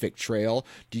specific trail.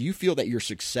 Do you feel that your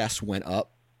success went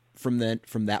up from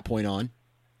that point on?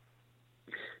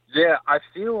 Yeah, I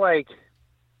feel like,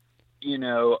 I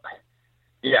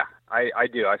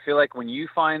do. I feel like when you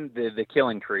find the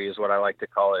killing tree is what I like to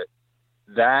call it,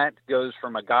 that goes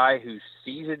from a guy who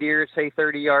sees a deer at, say,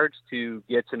 30 yards to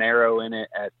gets an arrow in it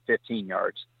at 15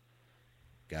 yards.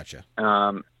 Gotcha.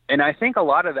 And I think a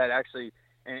lot of that actually,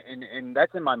 and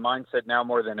that's in my mindset now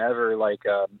more than ever,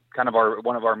 kind of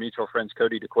one of our mutual friends,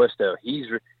 Cody DeQuisto,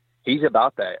 he's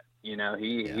about that.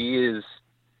 He is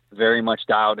very much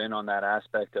dialed in on that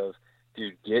aspect of,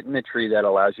 dude, get in the tree that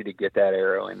allows you to get that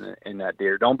arrow in that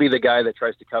deer. Don't be the guy that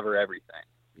tries to cover everything.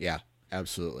 Yeah.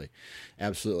 Absolutely.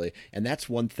 Absolutely. And that's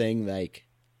one thing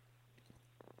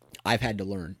I've had to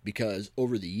learn because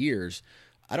over the years,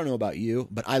 I don't know about you,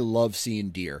 but I love seeing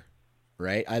deer,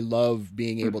 right? I love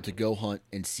being able to go hunt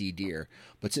and see deer.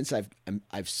 But since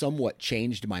I've somewhat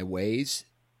changed my ways,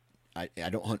 I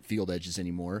don't hunt field edges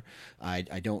anymore. I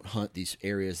don't hunt these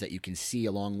areas that you can see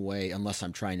a long way unless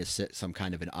I'm trying to set some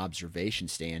kind of an observation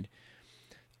stand.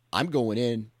 I'm going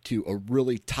in to a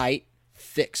really tight,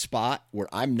 thick spot where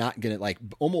I'm not going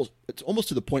to it's almost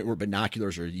to the point where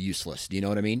binoculars are useless. Do you know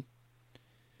what I mean?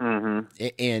 Mm-hmm.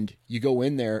 And you go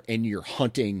in there and you're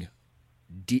hunting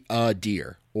a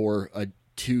deer or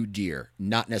two deer,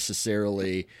 not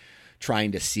necessarily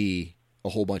trying to see a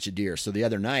whole bunch of deer. So the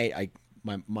other night,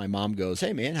 my mom goes,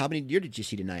 "Hey man, how many deer did you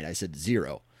see tonight?" I said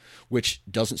 0, which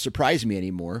doesn't surprise me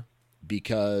anymore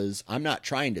because I'm not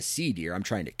trying to see deer. I'm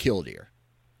trying to kill deer.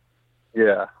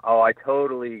 Yeah. Oh, I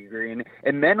totally agree.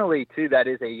 And mentally too, that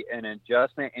is an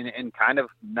adjustment and kind of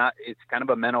it's kind of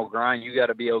a mental grind. You got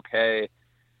to be okay.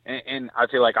 And I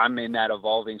feel like I'm in that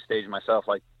evolving stage myself.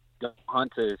 Like, don't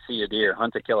hunt to see a deer,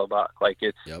 hunt to kill a buck. Like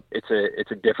it's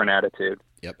a different attitude.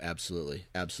 Yep. Absolutely.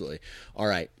 Absolutely. All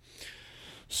right.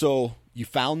 So you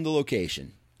found the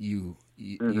location, you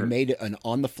made an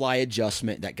on the fly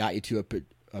adjustment that got you to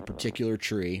a particular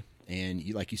tree.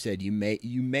 And like you said, you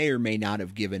may or may not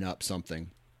have given up something.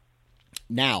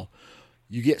 Now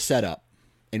you get set up,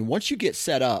 and once you get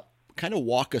set up, kind of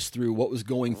walk us through what was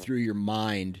going through your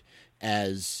mind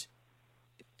as,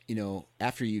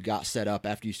 after you got set up,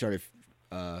 after you started,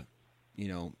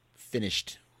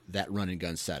 finished that run and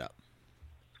gun setup.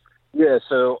 Yeah.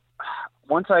 So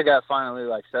once I got finally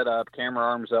set up, camera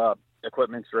arms up,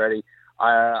 equipment's ready.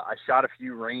 I shot a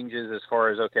few ranges as far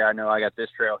as, okay, I know I got this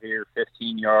trail here,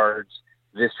 15 yards.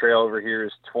 This trail over here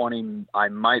is 20. I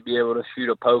might be able to shoot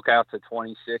a poke out to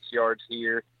 26 yards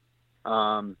here.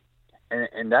 And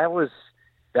that was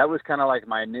kind of like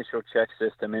my initial check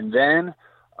system. And then,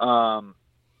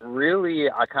 really,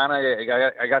 I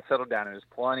got settled down. It was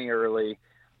plenty early.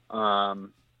 I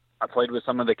played with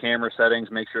some of the camera settings,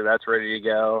 make sure that's ready to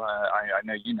go. I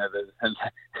know that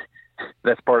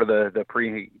that's part of the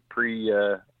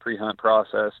pre-hunt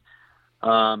process.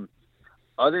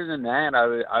 Other than that,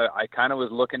 I kind of was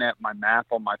looking at my map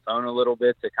on my phone a little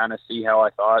bit to kind of see how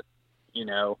I thought,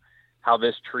 how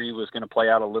this tree was going to play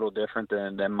out a little different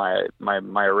than my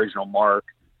original mark.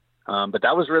 But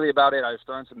that was really about it. I was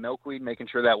throwing some milkweed, making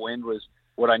sure that wind was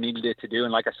what I needed it to do.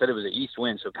 And like I said, it was an east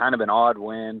wind, so kind of an odd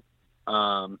wind.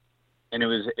 And it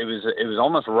was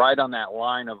almost right on that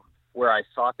line of where I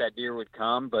thought that deer would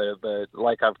come, but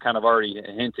like I've kind of already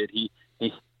hinted, he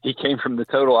came from the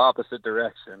total opposite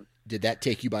direction. Did that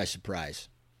take you by surprise?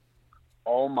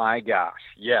 Oh my gosh,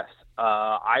 yes.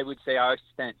 I would say I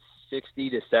spent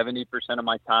 60 to 70% of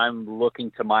my time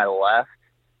looking to my left.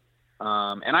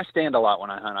 And I stand a lot when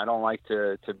I hunt. I don't like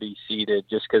to be seated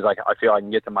just because I feel I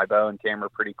can get to my bow and camera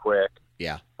pretty quick.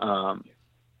 Yeah.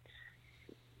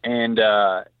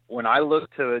 When I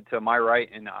looked to my right,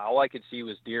 and all I could see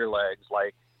was deer legs,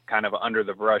 like kind of under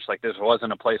the brush. Like this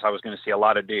wasn't a place I was going to see a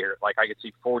lot of deer. Like I could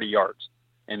see 40 yards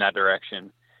in that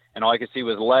direction, and all I could see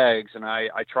was legs. And I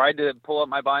tried to pull up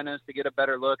my binos to get a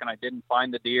better look, and I didn't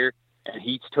find the deer. And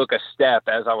he took a step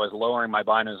as I was lowering my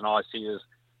binos, and all I see is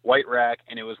white rack.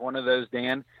 And it was one of those,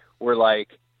 Dan, where I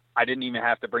didn't even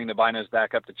have to bring the binos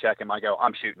back up to check him. I go,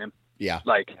 I'm shooting him. Yeah.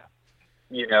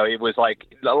 It was like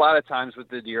a lot of times with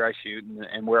the deer I shoot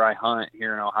and where I hunt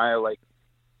here in Ohio,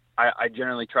 I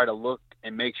generally try to look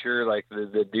and make sure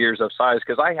the deer's of size.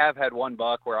 Cause I have had one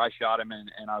buck where I shot him and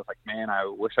I was like, man, I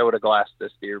wish I would have glassed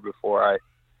this deer before I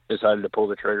decided to pull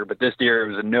the trigger. But this deer, it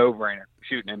was a no-brainer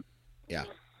shooting him. Yeah.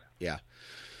 Yeah.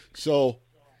 So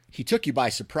he took you by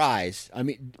surprise. I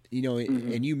mean,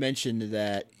 mm-hmm. and you mentioned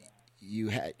that you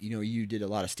had, you did a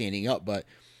lot of standing up, but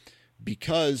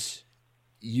because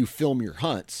you film your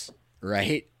hunts,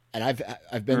 right? And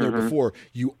I've been there before.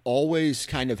 You always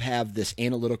kind of have this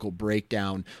analytical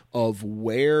breakdown of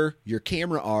where your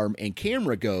camera arm and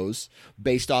camera goes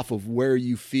based off of where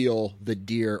you feel the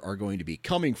deer are going to be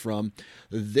coming from.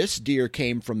 This deer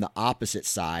came from the opposite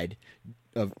side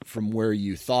from where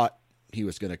you thought he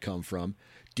was going to come from.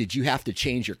 Did you have to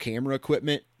change your camera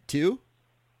equipment too?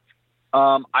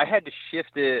 I had to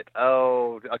shift it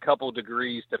a couple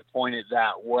degrees to point it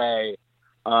that way.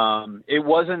 It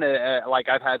wasn't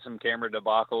I've had some camera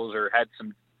debacles or had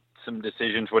some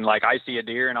decisions when I see a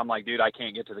deer and I'm like, dude, I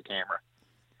can't get to the camera.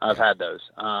 I've had those.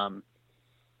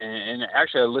 And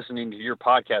actually listening to your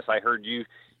podcast, I heard you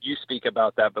speak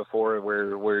about that before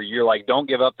where you're like, don't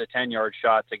give up the 10-yard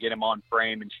shot to get him on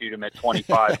frame and shoot him at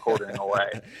 25 quartering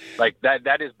away. Like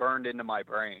that is burned into my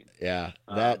brain. Yeah.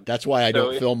 That's why I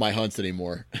don't film my hunts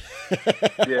anymore.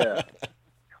 Yeah.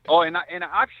 Oh, and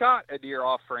I've shot a deer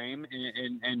off frame,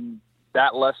 and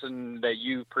that lesson that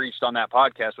you preached on that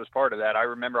podcast was part of that. I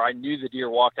remember I knew the deer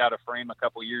walked out of frame a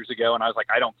couple years ago, and I was like,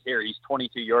 I don't care. He's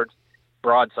 22 yards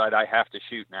broadside. I have to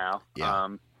shoot now. Yeah.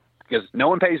 Because no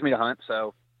one pays me to hunt,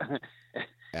 so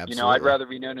Absolutely. I'd rather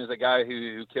be known as a guy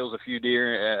who kills a few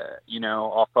deer,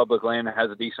 off public land and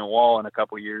has a decent wall in a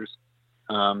couple years,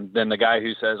 than the guy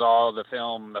who says, "Oh, the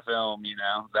film,"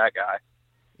 that guy.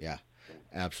 Yeah,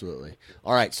 absolutely.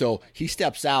 All right, so he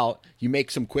steps out. You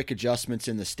make some quick adjustments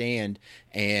in the stand,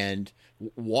 and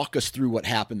walk us through what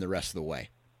happened the rest of the way.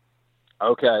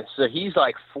 Okay, so he's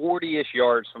like 40-ish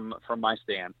yards from my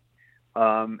stand,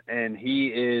 and he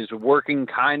is working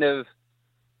kind of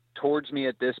towards me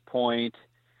at this point,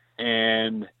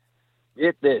 and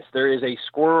there is a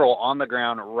squirrel on the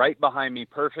ground right behind me,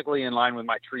 perfectly in line with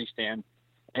my tree stand,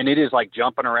 and it is like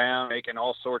jumping around, making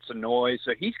all sorts of noise.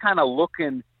 So he's kind of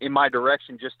looking in my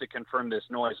direction just to confirm this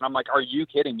noise, and I'm like, "Are you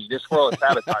kidding me? This squirrel is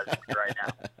sabotaging me right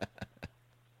now."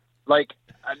 Like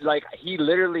he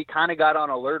literally kind of got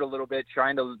on alert a little bit,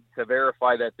 trying to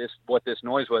verify that what this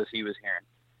noise was he was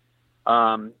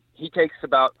hearing. He takes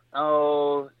about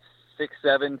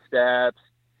 6-7 steps,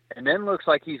 and then looks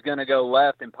like he's going to go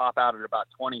left and pop out at about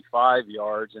 25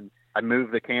 yards. And I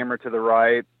move the camera to the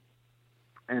right,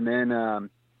 and then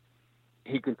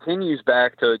he continues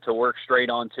back to work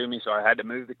straight on to me. So I had to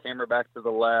move the camera back to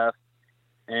the left,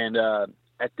 and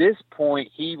at this point,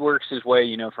 he works his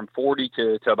way, from 40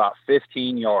 to about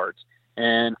 15 yards.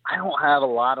 And I don't have a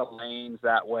lot of lanes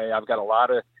that way. I've got a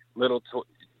lot of little,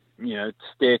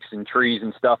 sticks and trees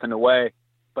and stuff in the way.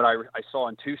 But I saw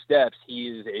in 2 steps, he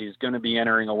is going to be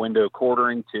entering a window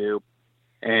quartering to.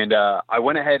 And I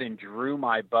went ahead and drew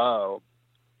my bow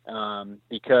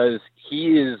because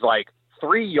he is like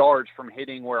 3 yards from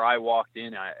hitting where I walked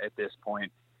in at this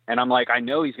point. And I'm like, I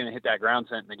know he's going to hit that ground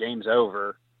scent and the game's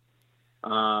over.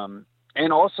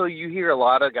 And also you hear a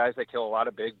lot of guys that kill a lot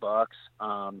of big bucks.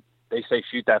 They say,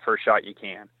 shoot that first shot you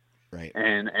can. Right.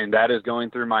 And that is going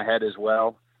through my head as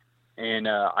well. And,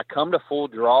 I come to full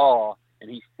draw, and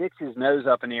he sticks his nose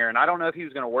up in the air. And I don't know if he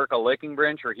was going to work a licking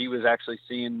branch or he was actually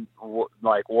seeing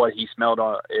what he smelled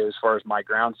as far as my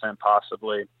ground scent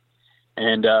possibly.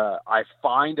 And, I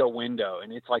find a window,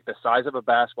 and it's like the size of a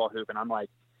basketball hoop. And I'm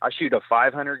like, I shoot a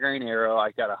 500 grain arrow. I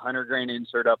got a 100 grain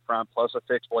insert up front plus a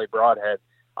fixed blade broadhead.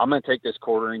 I'm going to take this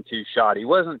quartering to shot. He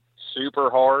wasn't super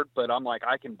hard, but I'm like,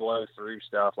 I can blow through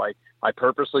stuff. Like, I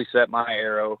purposely set my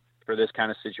arrow for this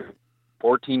kind of situation,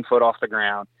 14 foot off the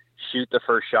ground, shoot the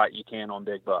first shot you can on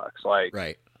big bucks. Like,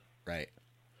 right.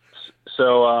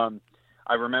 So,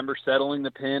 I remember settling the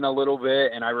pin a little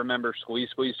bit, and I remember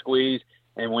squeeze.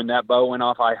 And when that bow went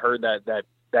off, I heard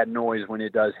that noise when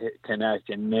it does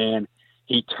connect, and man,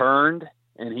 he turned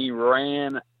and he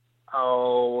ran,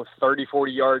 30,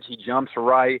 40 yards. He jumps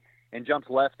right and jumps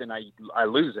left, and I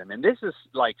lose him. And this is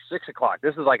like 6 o'clock.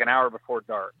 This is like an hour before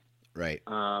dark. Right.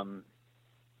 I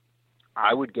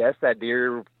would guess that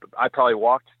deer, I probably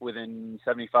walked within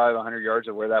 75, 100 yards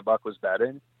of where that buck was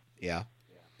bedded. Yeah.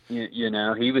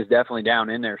 He was definitely down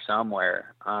in there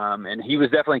somewhere. And he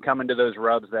was definitely coming to those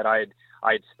rubs that I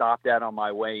had stopped at on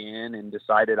my way in and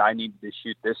decided I needed to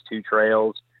shoot this 2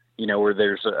 trails, where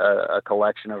there's a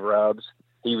collection of rubs.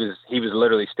 He was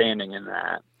literally standing in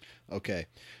that. Okay.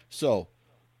 So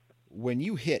when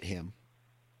you hit him,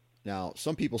 now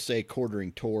some people say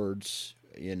quartering towards,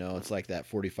 it's like that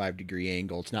 45-degree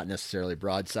angle. It's not necessarily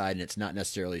broadside, and it's not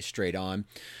necessarily straight on.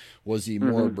 Was he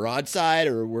more broadside,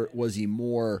 or was he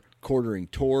more quartering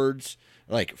towards,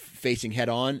 like facing head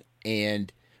on?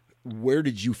 And where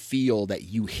did you feel that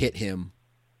you hit him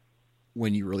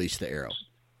when you released the arrow?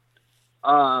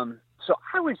 So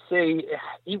I would say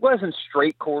he wasn't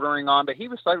straight quartering on, but he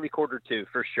was slightly quarter to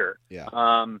for sure. Yeah.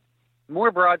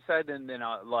 More broadside than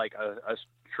like a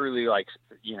truly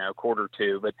quarter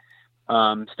to, but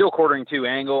still quartering to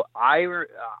angle. I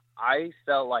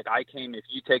felt like I came, if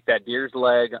you take that deer's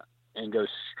leg and go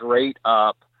straight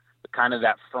up kind of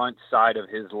that front side of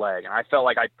his leg. And I felt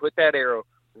like I put that arrow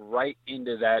right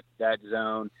into that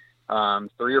zone,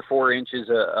 3 or 4 inches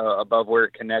above where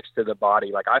it connects to the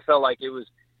body. Like, I felt like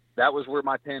that was where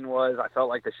my pin was. I felt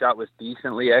like the shot was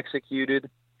decently executed.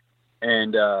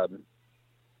 And, I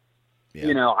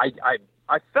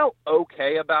felt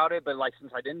okay about it, but like,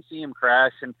 since I didn't see him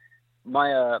crash, and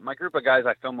my group of guys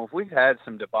I film with, we've had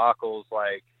some debacles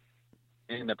like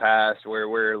in the past where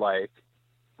we're like,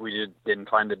 we just didn't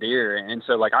find the deer. And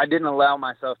so like, I didn't allow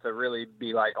myself to really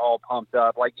be like all pumped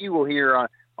up. Like you will hear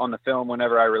on the film,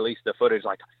 whenever I release the footage,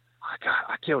 like, oh God,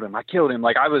 I killed him.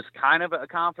 Like, I was kind of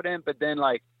confident, but then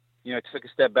like, took a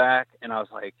step back and I was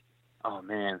like, oh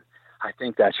man, I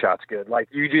think that shot's good. Like,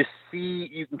 you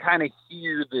can kind of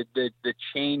hear the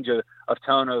change of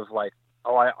tone of like,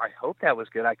 oh, I hope that was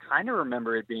good. I kind of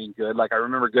remember it being good. Like, I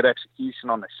remember good execution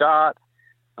on the shot.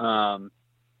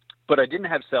 But I didn't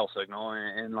have cell signal,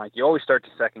 and like, you always start to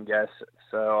second guess.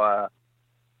 So,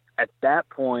 at that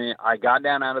point, I got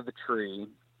down out of the tree.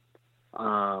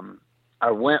 I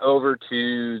went over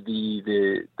to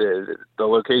the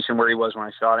location where he was when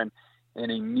I shot him,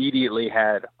 and immediately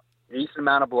had a decent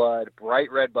amount of blood,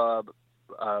 bright red blood,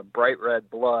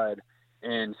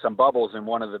 and some bubbles in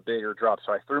one of the bigger drops.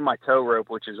 So I threw my tow rope,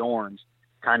 which is orange,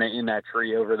 kind of in that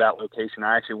tree over that location.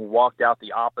 I actually walked out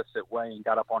the opposite way and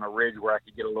got up on a ridge where I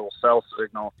could get a little cell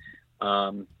signal.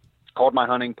 Called my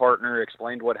hunting partner,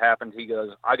 explained what happened. He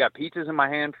goes, I got pizzas in my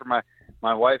hand for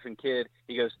my wife and kid.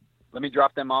 He goes, let me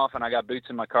drop them off, and I got boots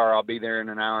in my car. I'll be there in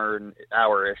an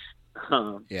hour-ish.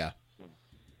 Yeah.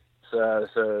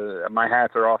 So my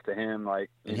hats are off to him. Like,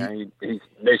 you know, he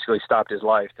basically stopped his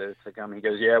life to come. He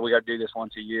goes, yeah, we got to do this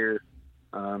once a year.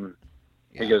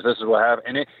 He goes, this is what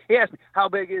happened. And he asked me, how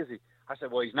big is he? I said,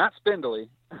 well, he's not spindly.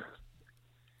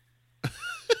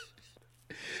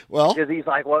 Well, because he's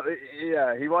like, well,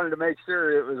 yeah, he wanted to make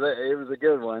sure it was a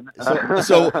good one.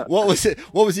 So what was it?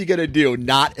 What was he going to do?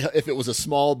 Not if it was a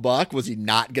small buck, was he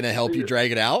not going to help you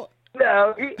drag it out?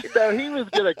 No, he was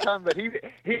going to come, but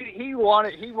he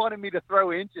wanted me to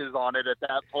throw inches on it at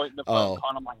that point in the phone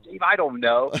call. I'm like, Dave, I don't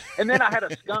know. And then I had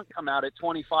a skunk come out at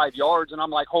 25 yards, and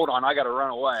I'm like, hold on, I got to run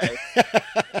away.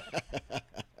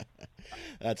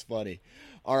 That's funny.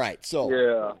 All right,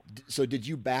 so did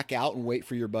you back out and wait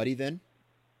for your buddy then?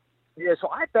 Yeah, so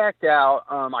I backed out.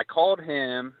 I called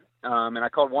him, and I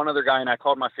called one other guy, and I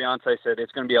called my fiance. I said,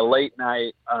 it's going to be a late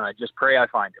night. Just pray I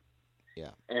find him. Yeah.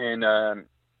 And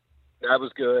that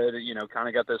was good. You know, kind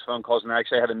of got those phone calls. And I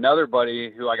actually had another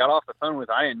buddy who I got off the phone with.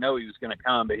 I didn't know he was going to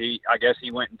come, but I guess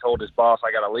he went and told his boss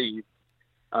I got to leave.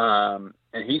 And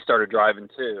he started driving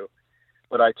too.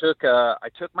 But I took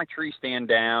my tree stand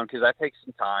down because that takes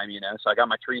some time, you know. So I got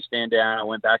my tree stand down. I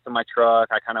went back to my truck.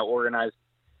 I kind of organized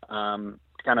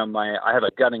I have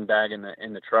a gutting bag in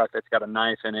the truck that's got a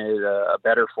knife in it, a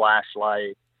better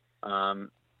flashlight.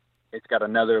 It's got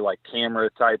another like camera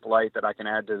type light that I can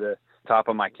add to the top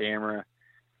of my camera.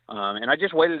 And I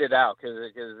just waited it out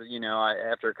because you know,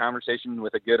 after a conversation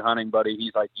with a good hunting buddy,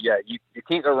 he's like, yeah, you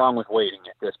can't go wrong with waiting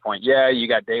at this point. Yeah, you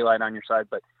got daylight on your side,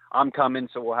 but I'm coming,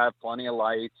 so we'll have plenty of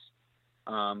lights.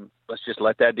 Let's just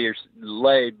let that deer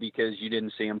lay because you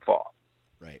didn't see him fall.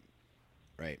 Right.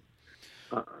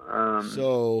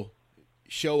 So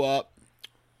show up.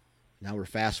 Now we're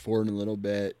fast forwarding a little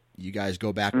bit. You guys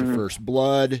go back to first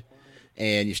blood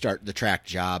and you start the track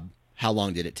job. How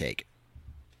long did it take?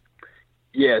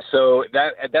 Yeah. So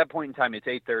at that point in time, it's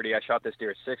 8:30. I shot this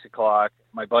deer at 6:00.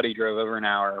 My buddy drove over an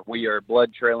hour. We are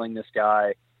blood trailing this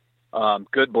guy.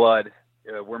 Good blood.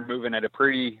 We're moving at a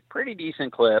pretty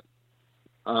decent clip.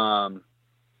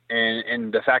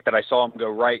 And the fact that I saw him go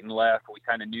right and left, we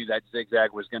kind of knew that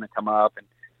zigzag was going to come up, and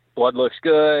blood looks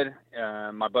good.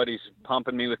 My buddy's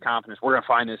pumping me with confidence. We're going to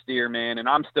find this deer, man. And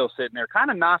I'm still sitting there kind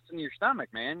of knots in your stomach,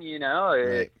 man. You know,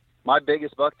 Right. My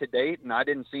biggest buck to date, and I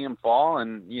didn't see him fall.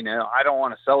 And, you know, I don't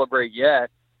want to celebrate yet.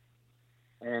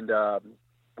 And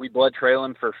we blood trail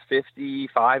him for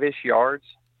 55-ish yards.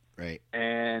 Right.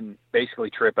 And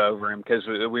basically trip over him because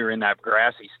we were in that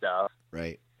grassy stuff.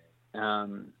 Right.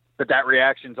 But that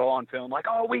reaction's all on film, like,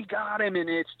 oh, we got him, and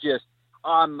it's just,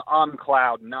 I'm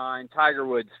cloud nine, Tiger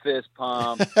Woods fist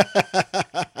pump,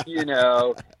 you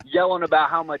know, yelling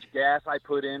about how much gas I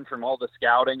put in from all the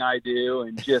scouting I do,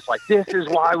 and just like, this is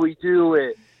why we do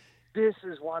it. This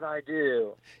is what I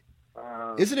do.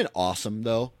 Isn't it awesome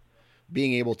though,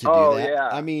 being able to do that? Yeah.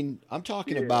 I mean, I'm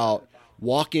talking about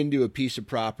walk into a piece of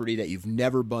property that you've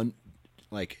never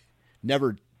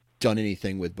never done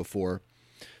anything with before,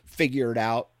 figure it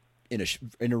out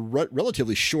in a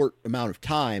relatively short amount of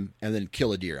time, and then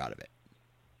kill a deer out of it.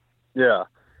 Yeah.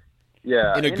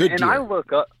 And a good deer. And I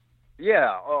look up,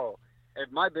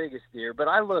 at my biggest deer, but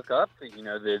I look up to, you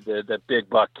know, the big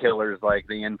buck killers like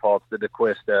the Infalts, the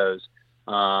DeQuistos,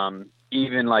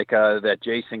 even like that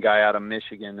Jason guy out of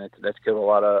Michigan that's killed a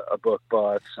lot of book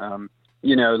bucks.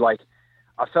 You know, like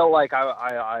I felt like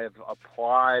I've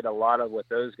applied a lot of what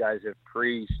those guys have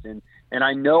preached, and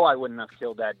I know I wouldn't have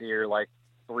killed that deer like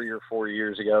 3 or 4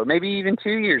 years ago, maybe even 2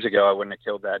 years ago, I wouldn't have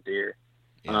killed that deer.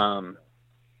 Yeah.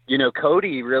 You know,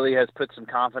 Cody really has put some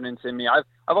confidence in me. I've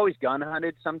always gun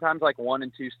hunted, sometimes like 1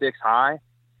 and 2 sticks high,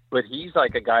 but he's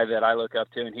like a guy that I look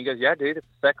up to, and he goes, yeah, dude, if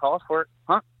the set calls for it,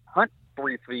 hunt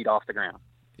 3 feet off the ground.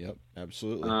 Yep,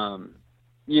 absolutely.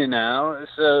 You know,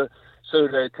 so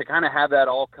to kind of have that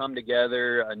all come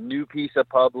together, a new piece of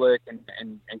public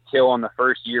and kill on the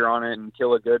first year on it and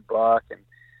kill a good buck, and,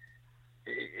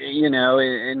 you know,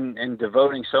 and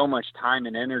devoting so much time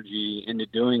and energy into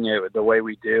doing it the way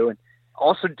we do.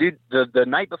 Also, dude, the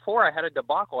night before I had a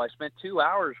debacle. I spent 2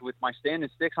 hours with my standing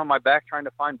sticks on my back trying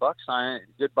to find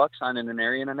good buck sign in an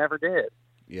area, and I never did.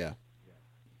 Yeah.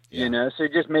 You know, so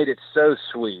it just made it so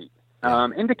sweet. Yeah.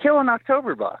 And to kill an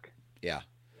October buck. Yeah.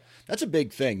 That's a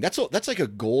big thing. That's like a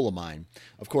goal of mine.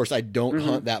 Of course, I don't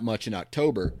hunt that much in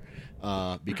October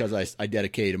because I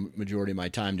dedicate a majority of my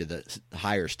time to the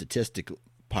higher statistic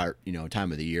part, you know,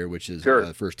 time of the year, which is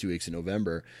the first 2 weeks in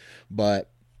November. But,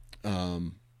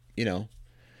 you know,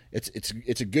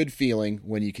 it's a good feeling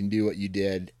when you can do what you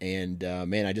did. And,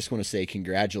 man, I just want to say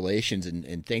congratulations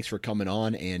and thanks for coming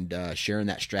on and sharing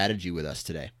that strategy with us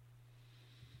today.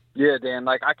 Yeah, Dan,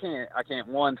 like I can't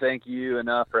one, thank you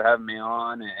enough for having me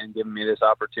on and giving me this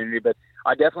opportunity. But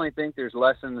I definitely think there's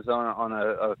lessons on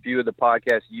a few of the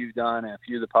podcasts you've done and a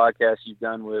few of the podcasts you've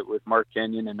done with Mark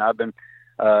Kenyon. And I've been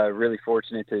really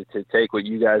fortunate to take what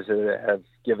you guys have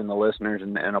given the listeners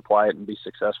and apply it and be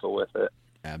successful with it.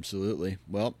 Absolutely.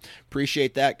 Well,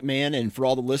 appreciate that, man. And for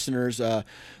all the listeners, I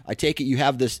take it you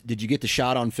have this. Did you get the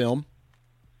shot on film?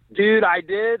 Dude, I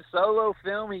did. Solo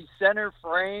film. He's center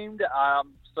framed.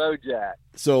 So jacked.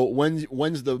 So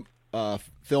when's the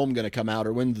film going to come out,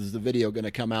 or when's the video going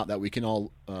to come out that we can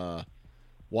all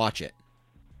watch it?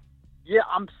 Yeah,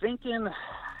 I'm thinking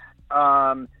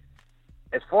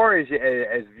as far as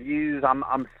views,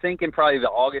 I'm thinking probably the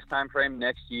August time frame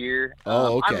next year.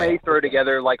 Okay. I may throw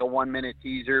together like a 1-minute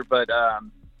teaser, but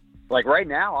like right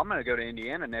now I'm going to go to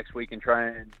Indiana next week and try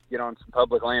and get on some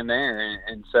public land there.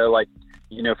 And so like,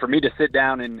 you know, for me to sit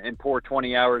down and pour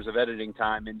 20 hours of editing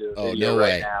time into a video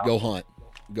right now. Go hunt.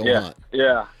 Hunt.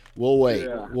 Yeah. We'll wait.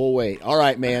 Yeah. We'll wait. All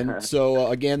right, man. So,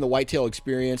 again, the Whitetail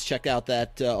Experience. Check out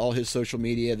that all his social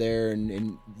media there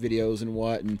and videos and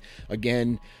what. And,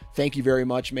 again, thank you very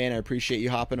much, man. I appreciate you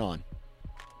hopping on.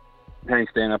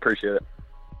 Thanks, Dan. I appreciate it.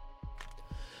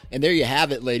 And there you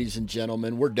have it, ladies and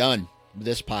gentlemen. We're done with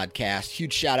this podcast.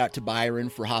 Huge shout out to Byron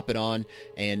for hopping on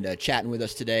and chatting with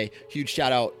us today. Huge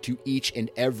shout out to each and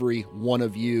every one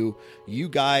of you. You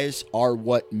guys are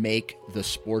what make the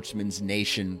Sportsman's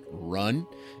Nation run.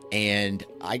 And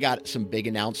I got some big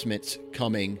announcements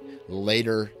coming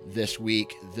later this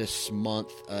week, this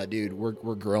month. Dude,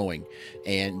 we're growing.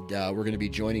 And we're going to be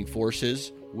joining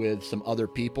forces with some other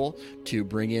people to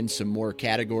bring in some more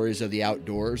categories of the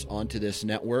outdoors onto this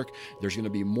network. There's going to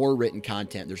be more written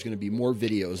content. There's going to be more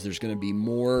videos. There's going to be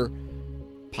more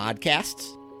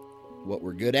podcasts, what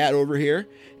we're good at over here.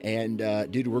 And,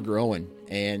 dude, we're growing.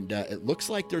 And it looks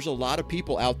like there's a lot of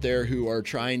people out there who are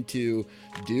trying to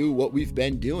do what we've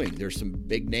been doing. There's some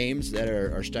big names that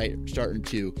are starting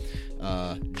to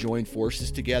join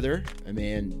forces together. I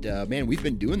mean, man, we've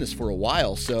been doing this for a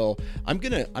while. So I'm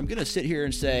gonna sit here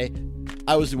and say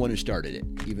I was the one who started it,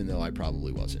 even though I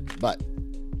probably wasn't. But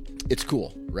it's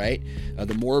cool, right?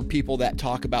 The more people that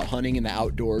talk about hunting in the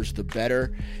outdoors, the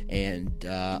better. And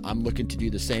I'm looking to do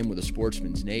the same with the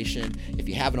Sportsman's Nation. If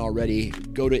you haven't already,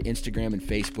 go to Instagram and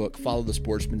Facebook, follow the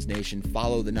Sportsman's Nation,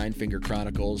 follow the Nine Finger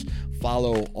Chronicles,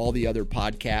 follow all the other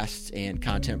podcasts and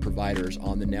content providers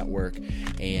on the network.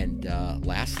 And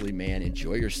lastly, man,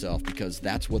 enjoy yourself, because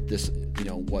that's what this,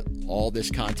 what all this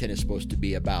content is supposed to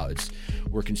be about.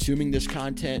 We're consuming this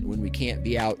content when we can't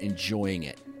be out enjoying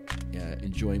it.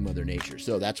 Enjoying Mother Nature.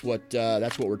 So that's what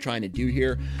we're trying to do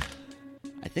here.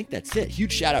 I think that's it.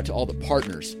 Huge shout out to all the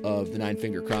partners of the Nine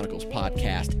Finger Chronicles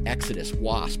podcast: Exodus,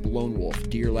 Wasp, Lone Wolf,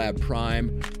 Deer Lab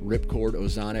Prime, Ripcord,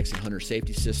 Ozonics, and Hunter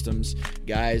Safety Systems.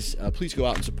 Guys, please go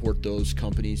out and support those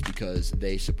companies, because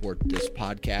they support this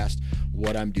podcast,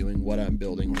 what I'm doing, what I'm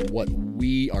building, what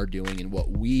we are doing, and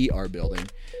what we are building,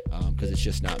 because it's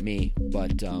just not me.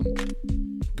 But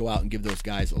go out and give those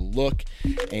guys a look.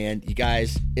 And you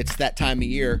guys, it's that time of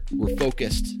year. We're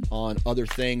focused on other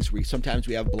things. Sometimes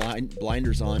we have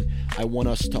blinders on. I want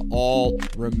us to all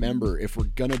remember, if we're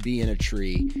going to be in a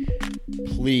tree,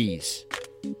 please,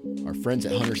 our friends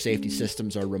at Hunter Safety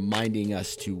Systems are reminding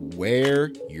us to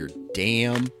wear your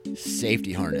damn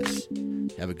safety harness.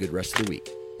 Have a good rest of the week.